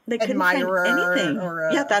 No, they couldn't find anything.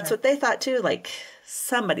 That's what they thought too. Like,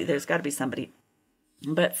 there's got to be somebody.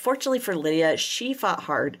 But fortunately for Lydia, she fought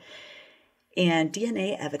hard, and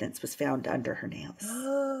DNA evidence was found under her nails.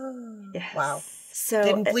 Yes. Wow. So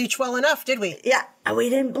didn't bleach well enough, did we? Yeah, we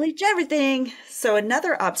didn't bleach everything. So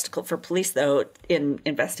another obstacle for police, though, in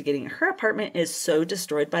investigating her apartment is so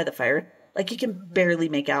destroyed by the fire, like you can barely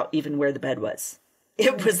make out even where the bed was.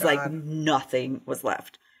 It was like nothing was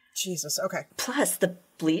left. Jesus, okay. Plus, the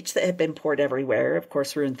bleach that had been poured everywhere, of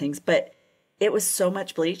course, ruined things, but it was so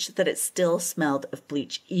much bleach that it still smelled of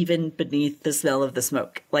bleach, even beneath the smell of the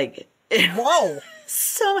smoke. Like, whoa.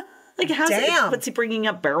 So, like, what's he bringing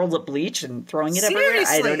up barrels of bleach and throwing it everywhere?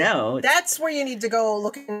 I don't know. That's where you need to go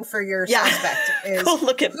looking for your suspect. Is go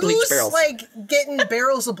look at bleach barrels. Who's, like, getting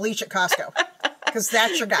barrels of bleach at Costco? Because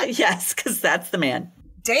that's your guy. Yes, because that's the man.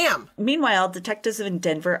 Damn. Meanwhile, detectives in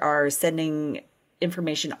Denver are sending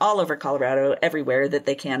information all over Colorado, everywhere that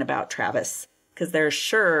they can about Travis. Because they're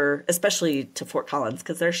sure, especially to Fort Collins,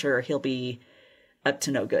 because they're sure he'll be up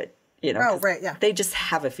to no good. Oh, right, yeah. They just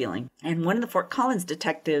have a feeling. And one of the Fort Collins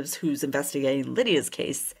detectives who's investigating Lydia's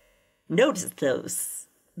case noticed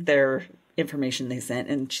their information they sent.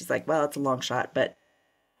 And she's like, well, it's a long shot, but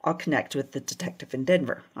I'll connect with the detective in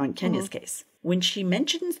Denver on Kenia's case. When she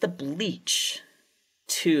mentions the bleach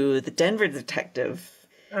to the Denver detective,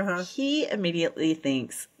 he immediately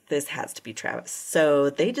thinks this has to be Travis. So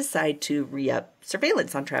they decide to re-up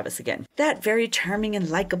surveillance on Travis again. That very charming and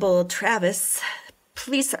likable Travis,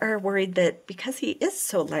 police are worried that because he is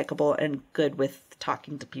so likable and good with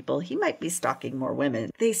talking to people, he might be stalking more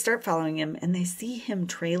women. They start following him and they see him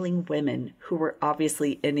trailing women who were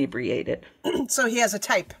obviously inebriated. So he has a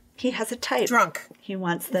type. He has a type. Drunk. He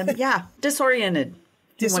wants them, disoriented.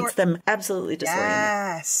 He wants them absolutely disoriented.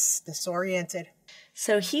 Yes, disoriented.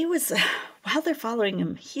 So while they're following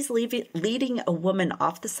him, he's leading a woman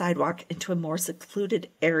off the sidewalk into a more secluded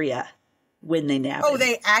area when they nab him. Oh,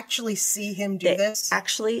 they actually see him do this? They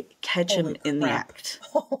actually catch him in the act.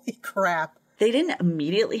 Holy crap. They didn't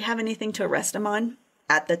immediately have anything to arrest him on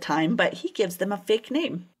at the time, but he gives them a fake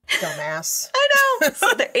name. Dumbass. I know.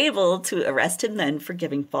 So they're able to arrest him then for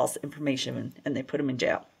giving false information, and they put him in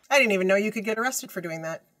jail. I didn't even know you could get arrested for doing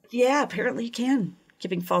that. Yeah, apparently you can.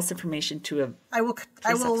 Giving false information to a I will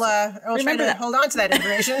try to hold on to that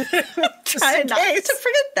information. Try not to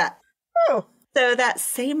forget that. Oh. So that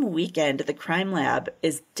same weekend, the crime lab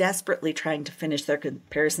is desperately trying to finish their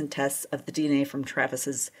comparison tests of the DNA from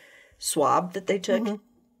Travis's swab that they took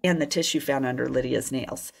and the tissue found under Lydia's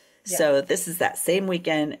nails. Yeah. So this is that same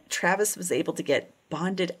weekend. Travis was able to get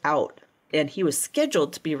bonded out, and he was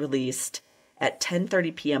scheduled to be released at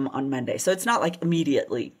 10:30 p.m. on Monday. So it's not like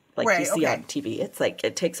immediately. Like you see on TV. It's like,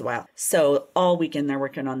 it takes a while. So all weekend they're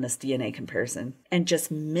working on this DNA comparison. And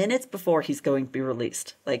just minutes before he's going to be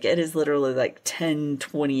released, like it is literally like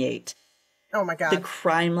 10:28. Oh my God. The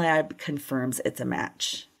crime lab confirms it's a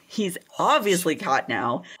match. He's obviously caught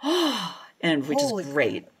now. And which is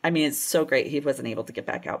great. I mean, it's so great he wasn't able to get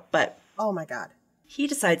back out. But oh my God. He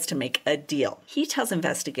decides to make a deal. He tells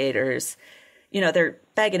investigators, they're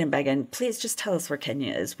begging and begging, please just tell us where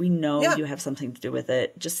Kenia is. We know you have something to do with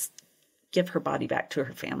it. Just give her body back to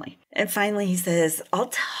her family. And finally he says,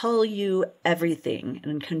 I'll tell you everything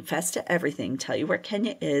and confess to everything, tell you where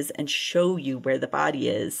Kenia is and show you where the body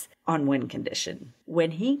is on one condition.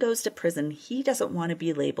 When he goes to prison, he doesn't want to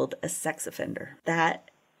be labeled a sex offender. That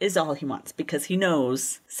is all he wants because he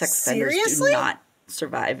knows sex offenders do not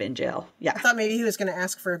survive in jail. Yeah. I thought maybe he was going to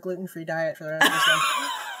ask for a gluten-free diet for the rest of his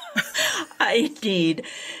life. I need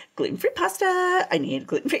gluten-free pasta. I need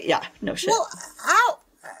gluten-free. Yeah, no shit. Well, ow.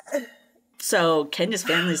 So Kenia's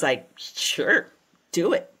family's like, sure,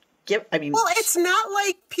 do it. Well, it's not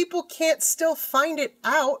like people can't still find it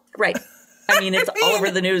out. Right. I mean, it's all over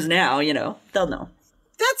the news now, They'll know.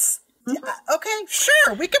 That's, okay,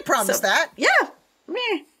 sure. We can promise that. Yeah.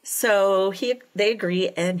 Meh. So they agree,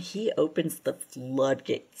 and he opens the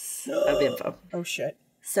floodgates of info. Oh, shit.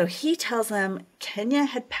 So he tells them Kenia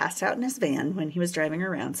had passed out in his van when he was driving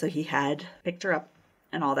her around, so he had picked her up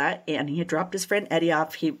and all that. And he had dropped his friend Eddie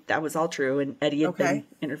off. That was all true. And Eddie had been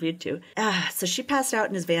interviewed too. So she passed out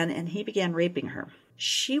in his van and he began raping her.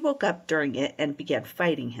 She woke up during it and began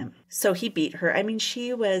fighting him. So he beat her. I mean,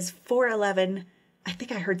 she was 4'11". I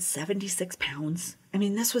think I heard 76 pounds. I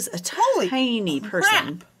mean, this was a tiny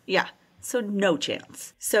person. Yeah. So no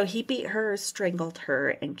chance. So he beat her, strangled her,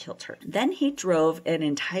 and killed her. Then he drove an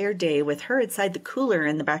entire day with her inside the cooler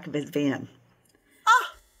in the back of his van.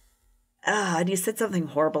 And he said something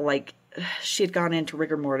horrible like she had gone into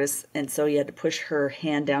rigor mortis, and so he had to push her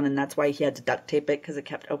hand down, and that's why he had to duct tape it because it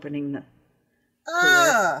kept opening the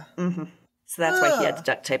cooler. So that's why he had to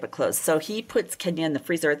duct tape it closed. So he puts Kenia in the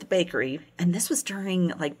freezer at the bakery, and this was during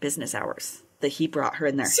like business hours that he brought her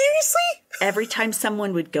in there. Seriously? Every time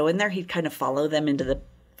someone would go in there, he'd kind of follow them into the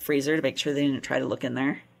freezer to make sure they didn't try to look in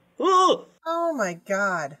there. Ooh! Oh my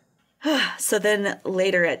God. So then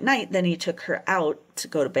later at night, then he took her out to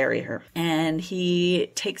go to bury her. And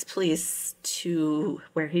he takes police to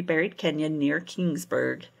where he buried Kenia near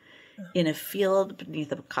Kingsburg in a field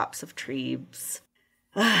beneath a copse of trees.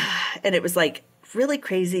 And it was like really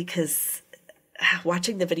crazy because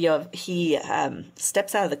watching the video, he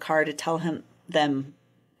steps out of the car to tell them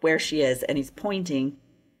where she is, and he's pointing,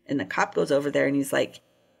 and the cop goes over there and he's like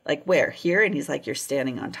where? Here? And he's like, you're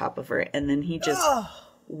standing on top of her. And then he just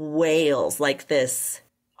wails like this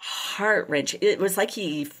heart-wrenching. It was like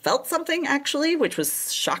he felt something actually, which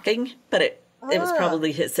was shocking, but it was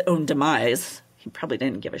probably his own demise. He probably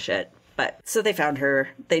didn't give a shit. But so they found her.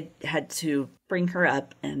 They had to bring her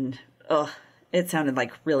up, and it sounded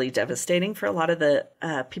like really devastating for a lot of the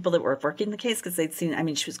people that were working the case because they'd seen, I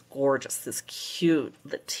mean, she was gorgeous, this cute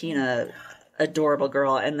Latina, adorable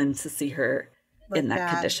girl, and then to see her in that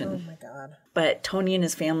condition. Oh my God. But Tony and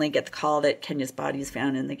his family get the call that Kenia's body is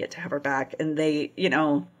found and they get to have her back. And they, they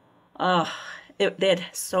had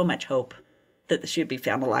so much hope that she would be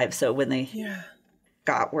found alive. So when they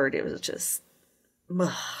got word, it was just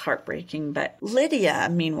heartbreaking. But Lydia,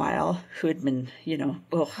 meanwhile, who had been,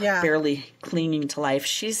 barely clinging to life,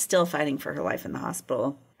 she's still fighting for her life in the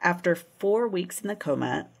hospital. After 4 weeks in the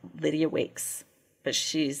coma, Lydia wakes, but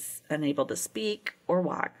she's unable to speak or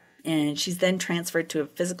walk. And she's then transferred to a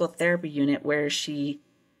physical therapy unit where she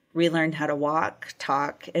relearned how to walk,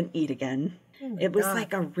 talk, and eat again. It was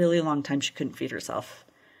like a really long time she couldn't feed herself.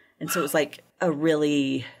 And so it was like a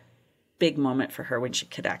really big moment for her when she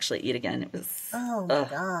could actually eat again. It was... Oh, my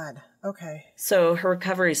God. Okay. So her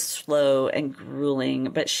recovery is slow and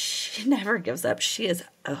grueling, but she never gives up. She is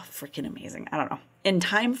freaking amazing. I don't know. In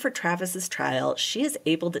time for Travis's trial, she is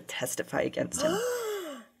able to testify against him.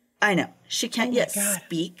 I know. She can't yet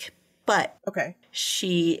speak, but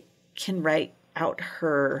she can write out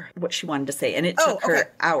what she wanted to say. And it took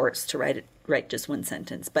her hours to write just one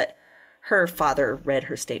sentence. But her father read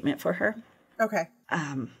her statement for her. Okay.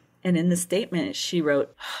 And in the statement, she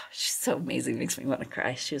wrote, she's so amazing. It makes me want to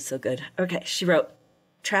cry. She was so good. Okay. She wrote,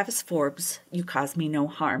 Travis Forbes, you cause me no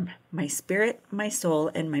harm. My spirit, my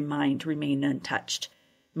soul, and my mind remain untouched.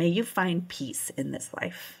 May you find peace in this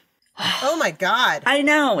life. Oh my God. I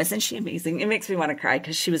know. Isn't she amazing? It makes me want to cry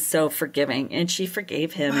because she was so forgiving and she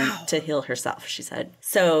forgave him to heal herself, she said.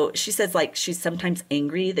 So she says like she's sometimes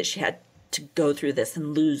angry that she had to go through this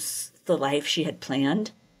and lose the life she had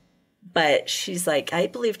planned. But she's like, I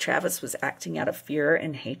believe Travis was acting out of fear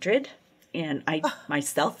and hatred, and I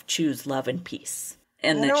myself choose love and peace.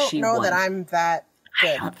 And that she won. That I'm that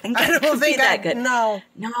good. I don't think I could be that good.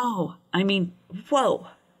 No. I mean, whoa.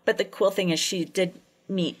 But the cool thing is she did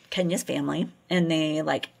meet Kenia's family, and they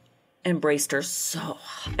like embraced her so.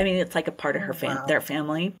 I mean, it's like a part of her their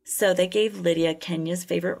family. So they gave Lydia Kenia's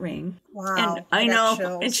favorite ring. Wow. And I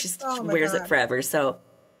know, and she wears it forever. So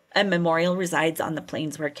a memorial resides on the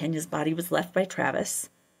plains where Kenia's body was left by Travis,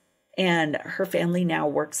 and her family now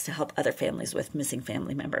works to help other families with missing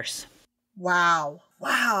family members. Wow.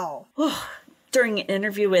 During an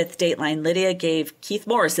interview with Dateline, Lydia gave Keith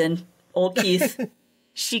Morrison, old Keith,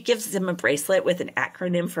 she gives him a bracelet with an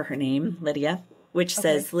acronym for her name, Lydia, which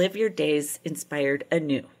says, live your days inspired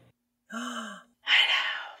anew. I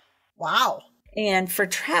know. Wow. And for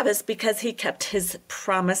Travis, because he kept his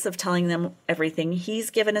promise of telling them everything, he's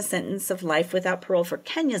given a sentence of life without parole for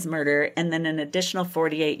Kenia's murder, and then an additional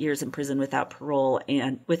 48 years in prison without parole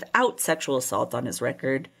and without sexual assault on his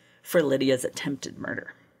record for Lydia's attempted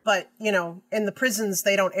murder. But, in the prisons,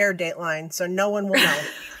 they don't air Dateline, so no one will know.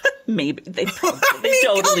 Maybe. They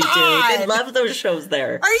totally do. They love those shows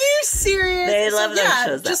there. Are you serious? They love those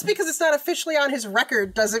shows. Just because it's not officially on his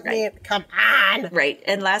record doesn't mean, come on. Right.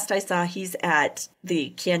 And last I saw, he's at the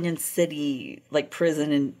Canyon City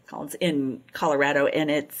prison in Colorado, and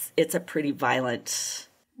it's a pretty violent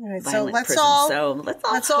Right, violent let's prison. all, so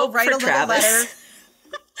let's all hope write for a little Travis. letter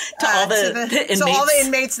to all the inmates. to all the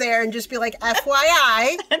inmates there, and just be like,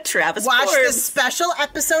 FYI, Travis watch Forbes. this special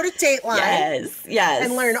episode of Dateline. Yes.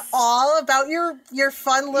 And learn all about your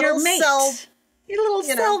fun little your mate. cell. Your little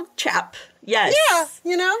cell chap. Yes.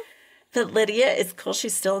 Yeah, But Lydia is cool.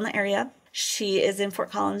 She's still in the area. She is in Fort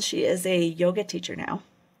Collins. She is a yoga teacher now.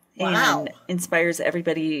 Wow. And inspires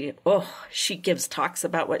everybody. Oh, she gives talks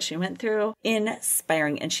about what she went through.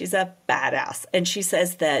 Inspiring. And she's a badass. And she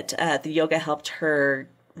says that the yoga helped her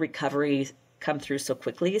recovery come through so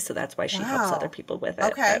quickly. So that's why she helps other people with it.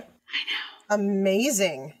 Okay. But I know.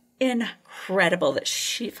 Amazing. Incredible that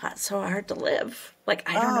she fought so hard to live. Like,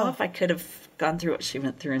 I don't know if I could have gone through what she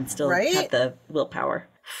went through and still had the willpower.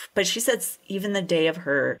 But she says even the day of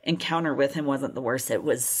her encounter with him wasn't the worst. It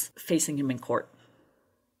was facing him in court.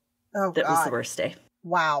 Oh, that was the worst day.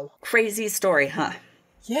 Wow. Crazy story, huh?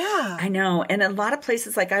 Yeah. I know. And a lot of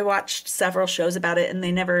places, like I watched several shows about it, and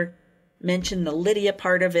they never mentioned the Lydia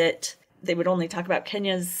part of it. They would only talk about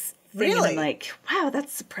Kenya's thing. Really? And I'm like, wow,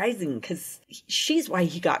 that's surprising, because she's why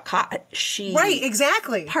he got caught. Right,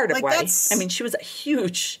 exactly. Part of like, why. I mean, she was a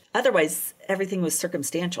huge, otherwise everything was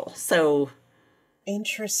circumstantial. So.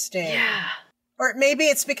 Interesting. Yeah. Or maybe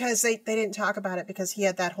it's because they didn't talk about it because he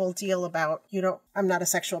had that whole deal about, I'm not a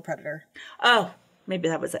sexual predator. Oh, maybe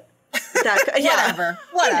that was it. Whatever.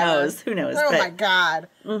 Who knows? Oh, my God.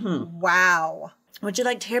 Mm-hmm. Wow. Would you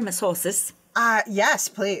like to hear Miss Holsis? Yes,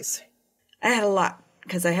 please. I had a lot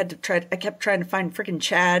because I kept trying to find freaking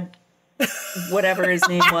Chad, whatever his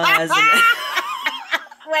name was. And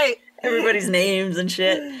right. Everybody's names and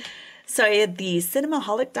shit. So I had the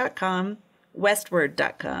cinemaholic.com,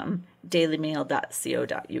 westward.com,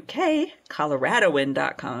 dailymail.co.uk,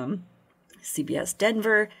 coloradoan.com, CBS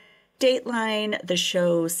Denver, Dateline, the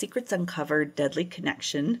show Secrets Uncovered, Deadly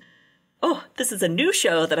Connection. Oh, this is a new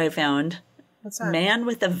show that I found. What's that? Man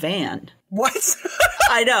with a Van. What?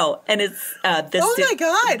 I know. And it's this. Oh my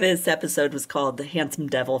God. This episode was called The Handsome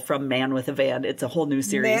Devil from Man with a Van. It's a whole new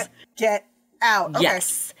series. Get out. Okay.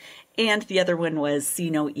 Yes. And the other one was See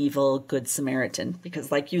No Evil, Good Samaritan. Because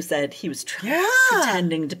like you said, he was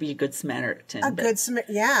pretending to be a good Samaritan.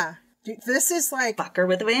 Yeah. Dude, this is like... Fucker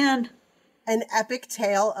with a van. An epic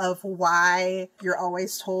tale of why you're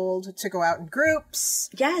always told to go out in groups.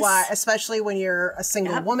 Yes. Why, especially when you're a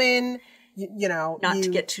single woman, Not to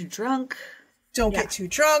get too drunk. Don't get too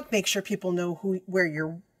drunk. Make sure people know where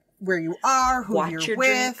you are, who Watch you're your with.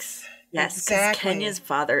 drinks. Yes, because exactly. Kenya's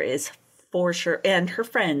father is for sure, and her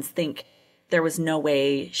friends think there was no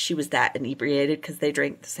way she was that inebriated because they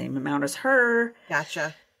drank the same amount as her.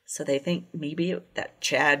 Gotcha. So they think maybe that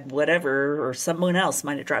Chad, whatever, or someone else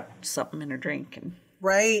might have dropped something in her drink. And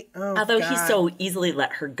right. Oh, although God. he so easily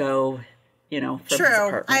let her go, from his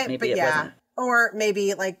apartment, maybe it wasn't. Or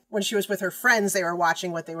maybe like when she was with her friends, they were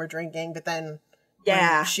watching what they were drinking, but then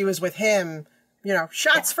when she was with him,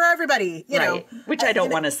 shots for everybody, you know. Which I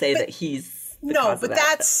don't want to say that he's the cause of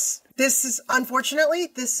that, this is unfortunately,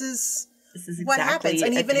 this is exactly what happens.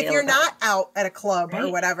 And even if you're not out at a club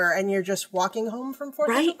or whatever, and you're just walking home from 4th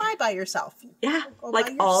of July by yourself. Yeah.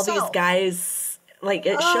 Like all these guys, like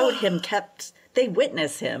it showed him they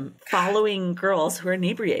witness him following girls who are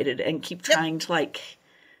inebriated and keep trying to like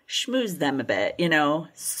schmooze them a bit,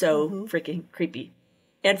 so freaking creepy.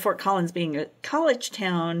 And Fort Collins being a college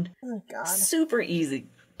town, super easy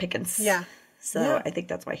pickings. Yeah. So I think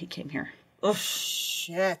that's why he came here. Oh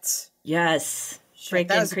shit. Yes. That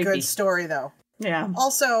was a good story, though. Yeah.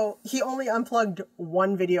 Also, he only unplugged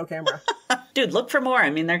one video camera. Dude, look for more. I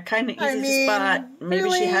mean, they're kind of easy to spot.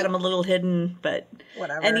 Maybe she had them a little hidden, but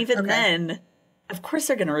whatever. And even then, of course,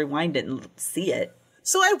 they're going to rewind it and see it.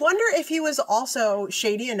 So I wonder if he was also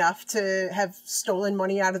shady enough to have stolen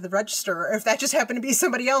money out of the register, or if that just happened to be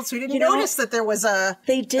somebody else who didn't notice that there was a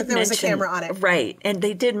was a camera on it. Right. And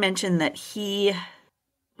they did mention that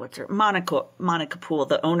Monica Poole,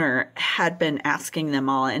 the owner, had been asking them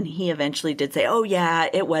all, and he eventually did say, "Oh yeah,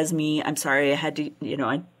 it was me. I'm sorry. I had to,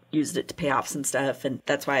 I used it to pay off some stuff, and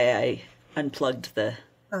that's why I unplugged the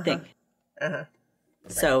thing."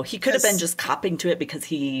 So he could have been just copping to it because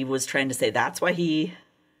he was trying to say that's why he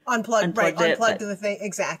unplugged the thing.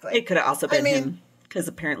 Exactly. It could have also been him because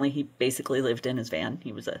apparently he basically lived in his van.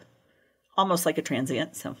 He was almost like a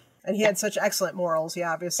transient. So. And he had such excellent morals. He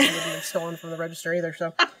obviously wouldn't have stolen from the register either.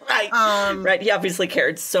 So right. He obviously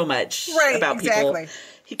cared so much about people.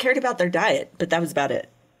 He cared about their diet, but that was about it.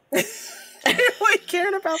 He really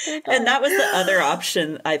cared about their diet. And that was the other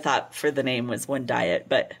option I thought for the name was One Diet,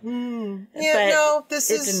 but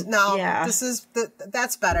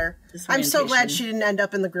that's better. I'm so glad she didn't end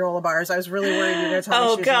up in the granola bars. I was really worried you were going to tell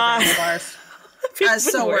me she was in the granola bars. I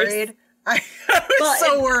was so worried. I was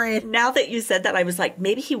so worried. Now that you said that, I was like,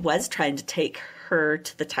 maybe he was trying to take her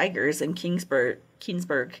to the tigers in Keensburg,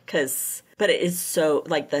 but it is so,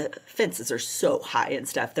 like, the fences are so high and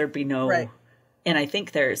stuff. There'd be no, right. And I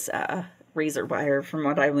think there's razor wire from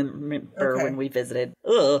what I remember when we visited.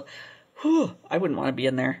 Ugh. Whew, I wouldn't want to be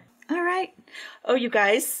in there. All right. Oh, you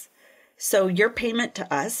guys. So your payment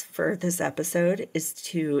to us for this episode is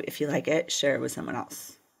to, if you like it, share it with someone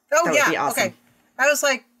else. Oh, that yeah. would be awesome. Okay. I was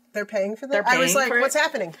like, they're paying for that? I was like, what's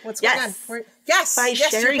happening? What's going on? Yes. By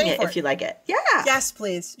sharing it if you like it. Yeah. Yes,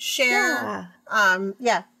 please. Share.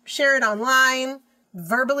 Yeah. Share it online,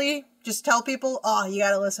 verbally. Just tell people, oh, you got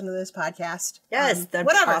to listen to this podcast. Yes, that'd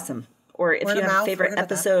be awesome. Or if you have a favorite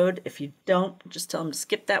episode, if you don't, just tell them to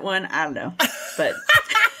skip that one. I don't know. But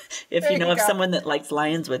if you know of someone that likes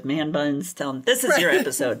lions with man buns, tell them this is your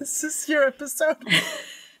episode. This is your episode.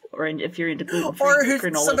 Or if you're into gluten-free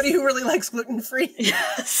granola. Somebody who really likes gluten-free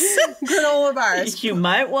yes. granola bars. You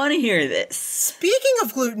might want to hear this. Speaking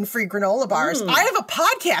of gluten-free granola bars, I have a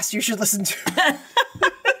podcast you should listen to.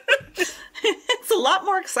 It's a lot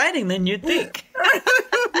more exciting than you'd think.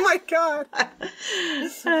 Oh, my God. Oh,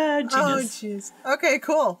 jeez. Okay,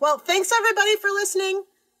 cool. Well, thanks, everybody, for listening.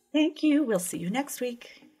 Thank you. We'll see you next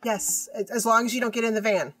week. Yes, as long as you don't get in the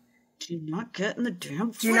van. Do not get in the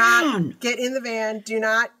damn van. Do not get in the van. Do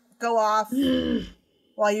not go off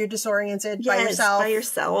while you're disoriented by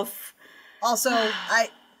yourself. Also,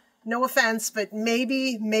 no offense, but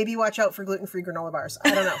maybe watch out for gluten-free granola bars. I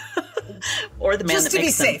don't know. Or the man just that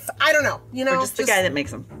makes them. Just to be safe. I don't know. You know, or just the guy that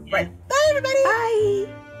makes them. Right. Bye, everybody. Bye.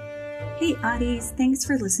 Hey, Oddies. Thanks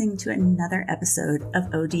for listening to another episode of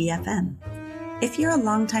ODFM. If you're a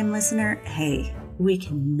longtime listener, hey, we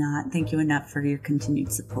cannot thank you enough for your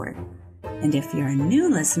continued support. And if you're a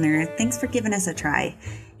new listener, thanks for giving us a try.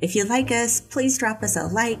 If you like us, please drop us a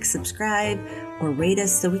like, subscribe, or rate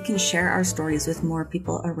us so we can share our stories with more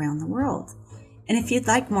people around the world. And if you'd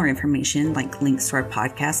like more information, like links to our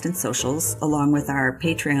podcast and socials, along with our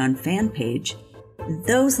Patreon fan page,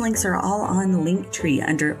 those links are all on the Linktree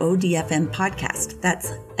under ODFM Podcast.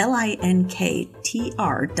 That's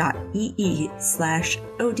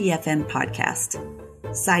linktr.ee/ODFM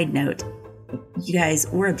Podcast. Side note, you guys,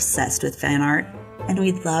 we're obsessed with fan art, and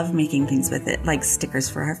we love making things with it, like stickers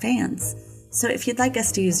for our fans. So if you'd like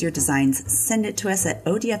us to use your designs, send it to us at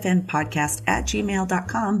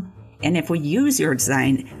odfmpodcast@gmail.com. And if we use your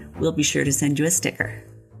design, we'll be sure to send you a sticker.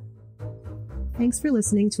 Thanks for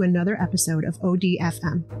listening to another episode of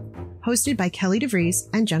ODFM, hosted by Kelly DeVries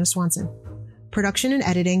and Jenna Swanson. Production and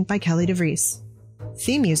editing by Kelly DeVries.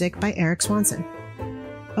 Theme music by Eric Swanson.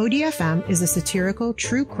 ODFM is a satirical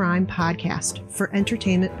true crime podcast for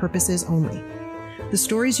entertainment purposes only. The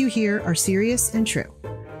stories you hear are serious and true.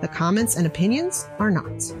 The comments and opinions are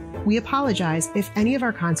not. We apologize if any of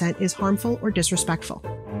our content is harmful or disrespectful.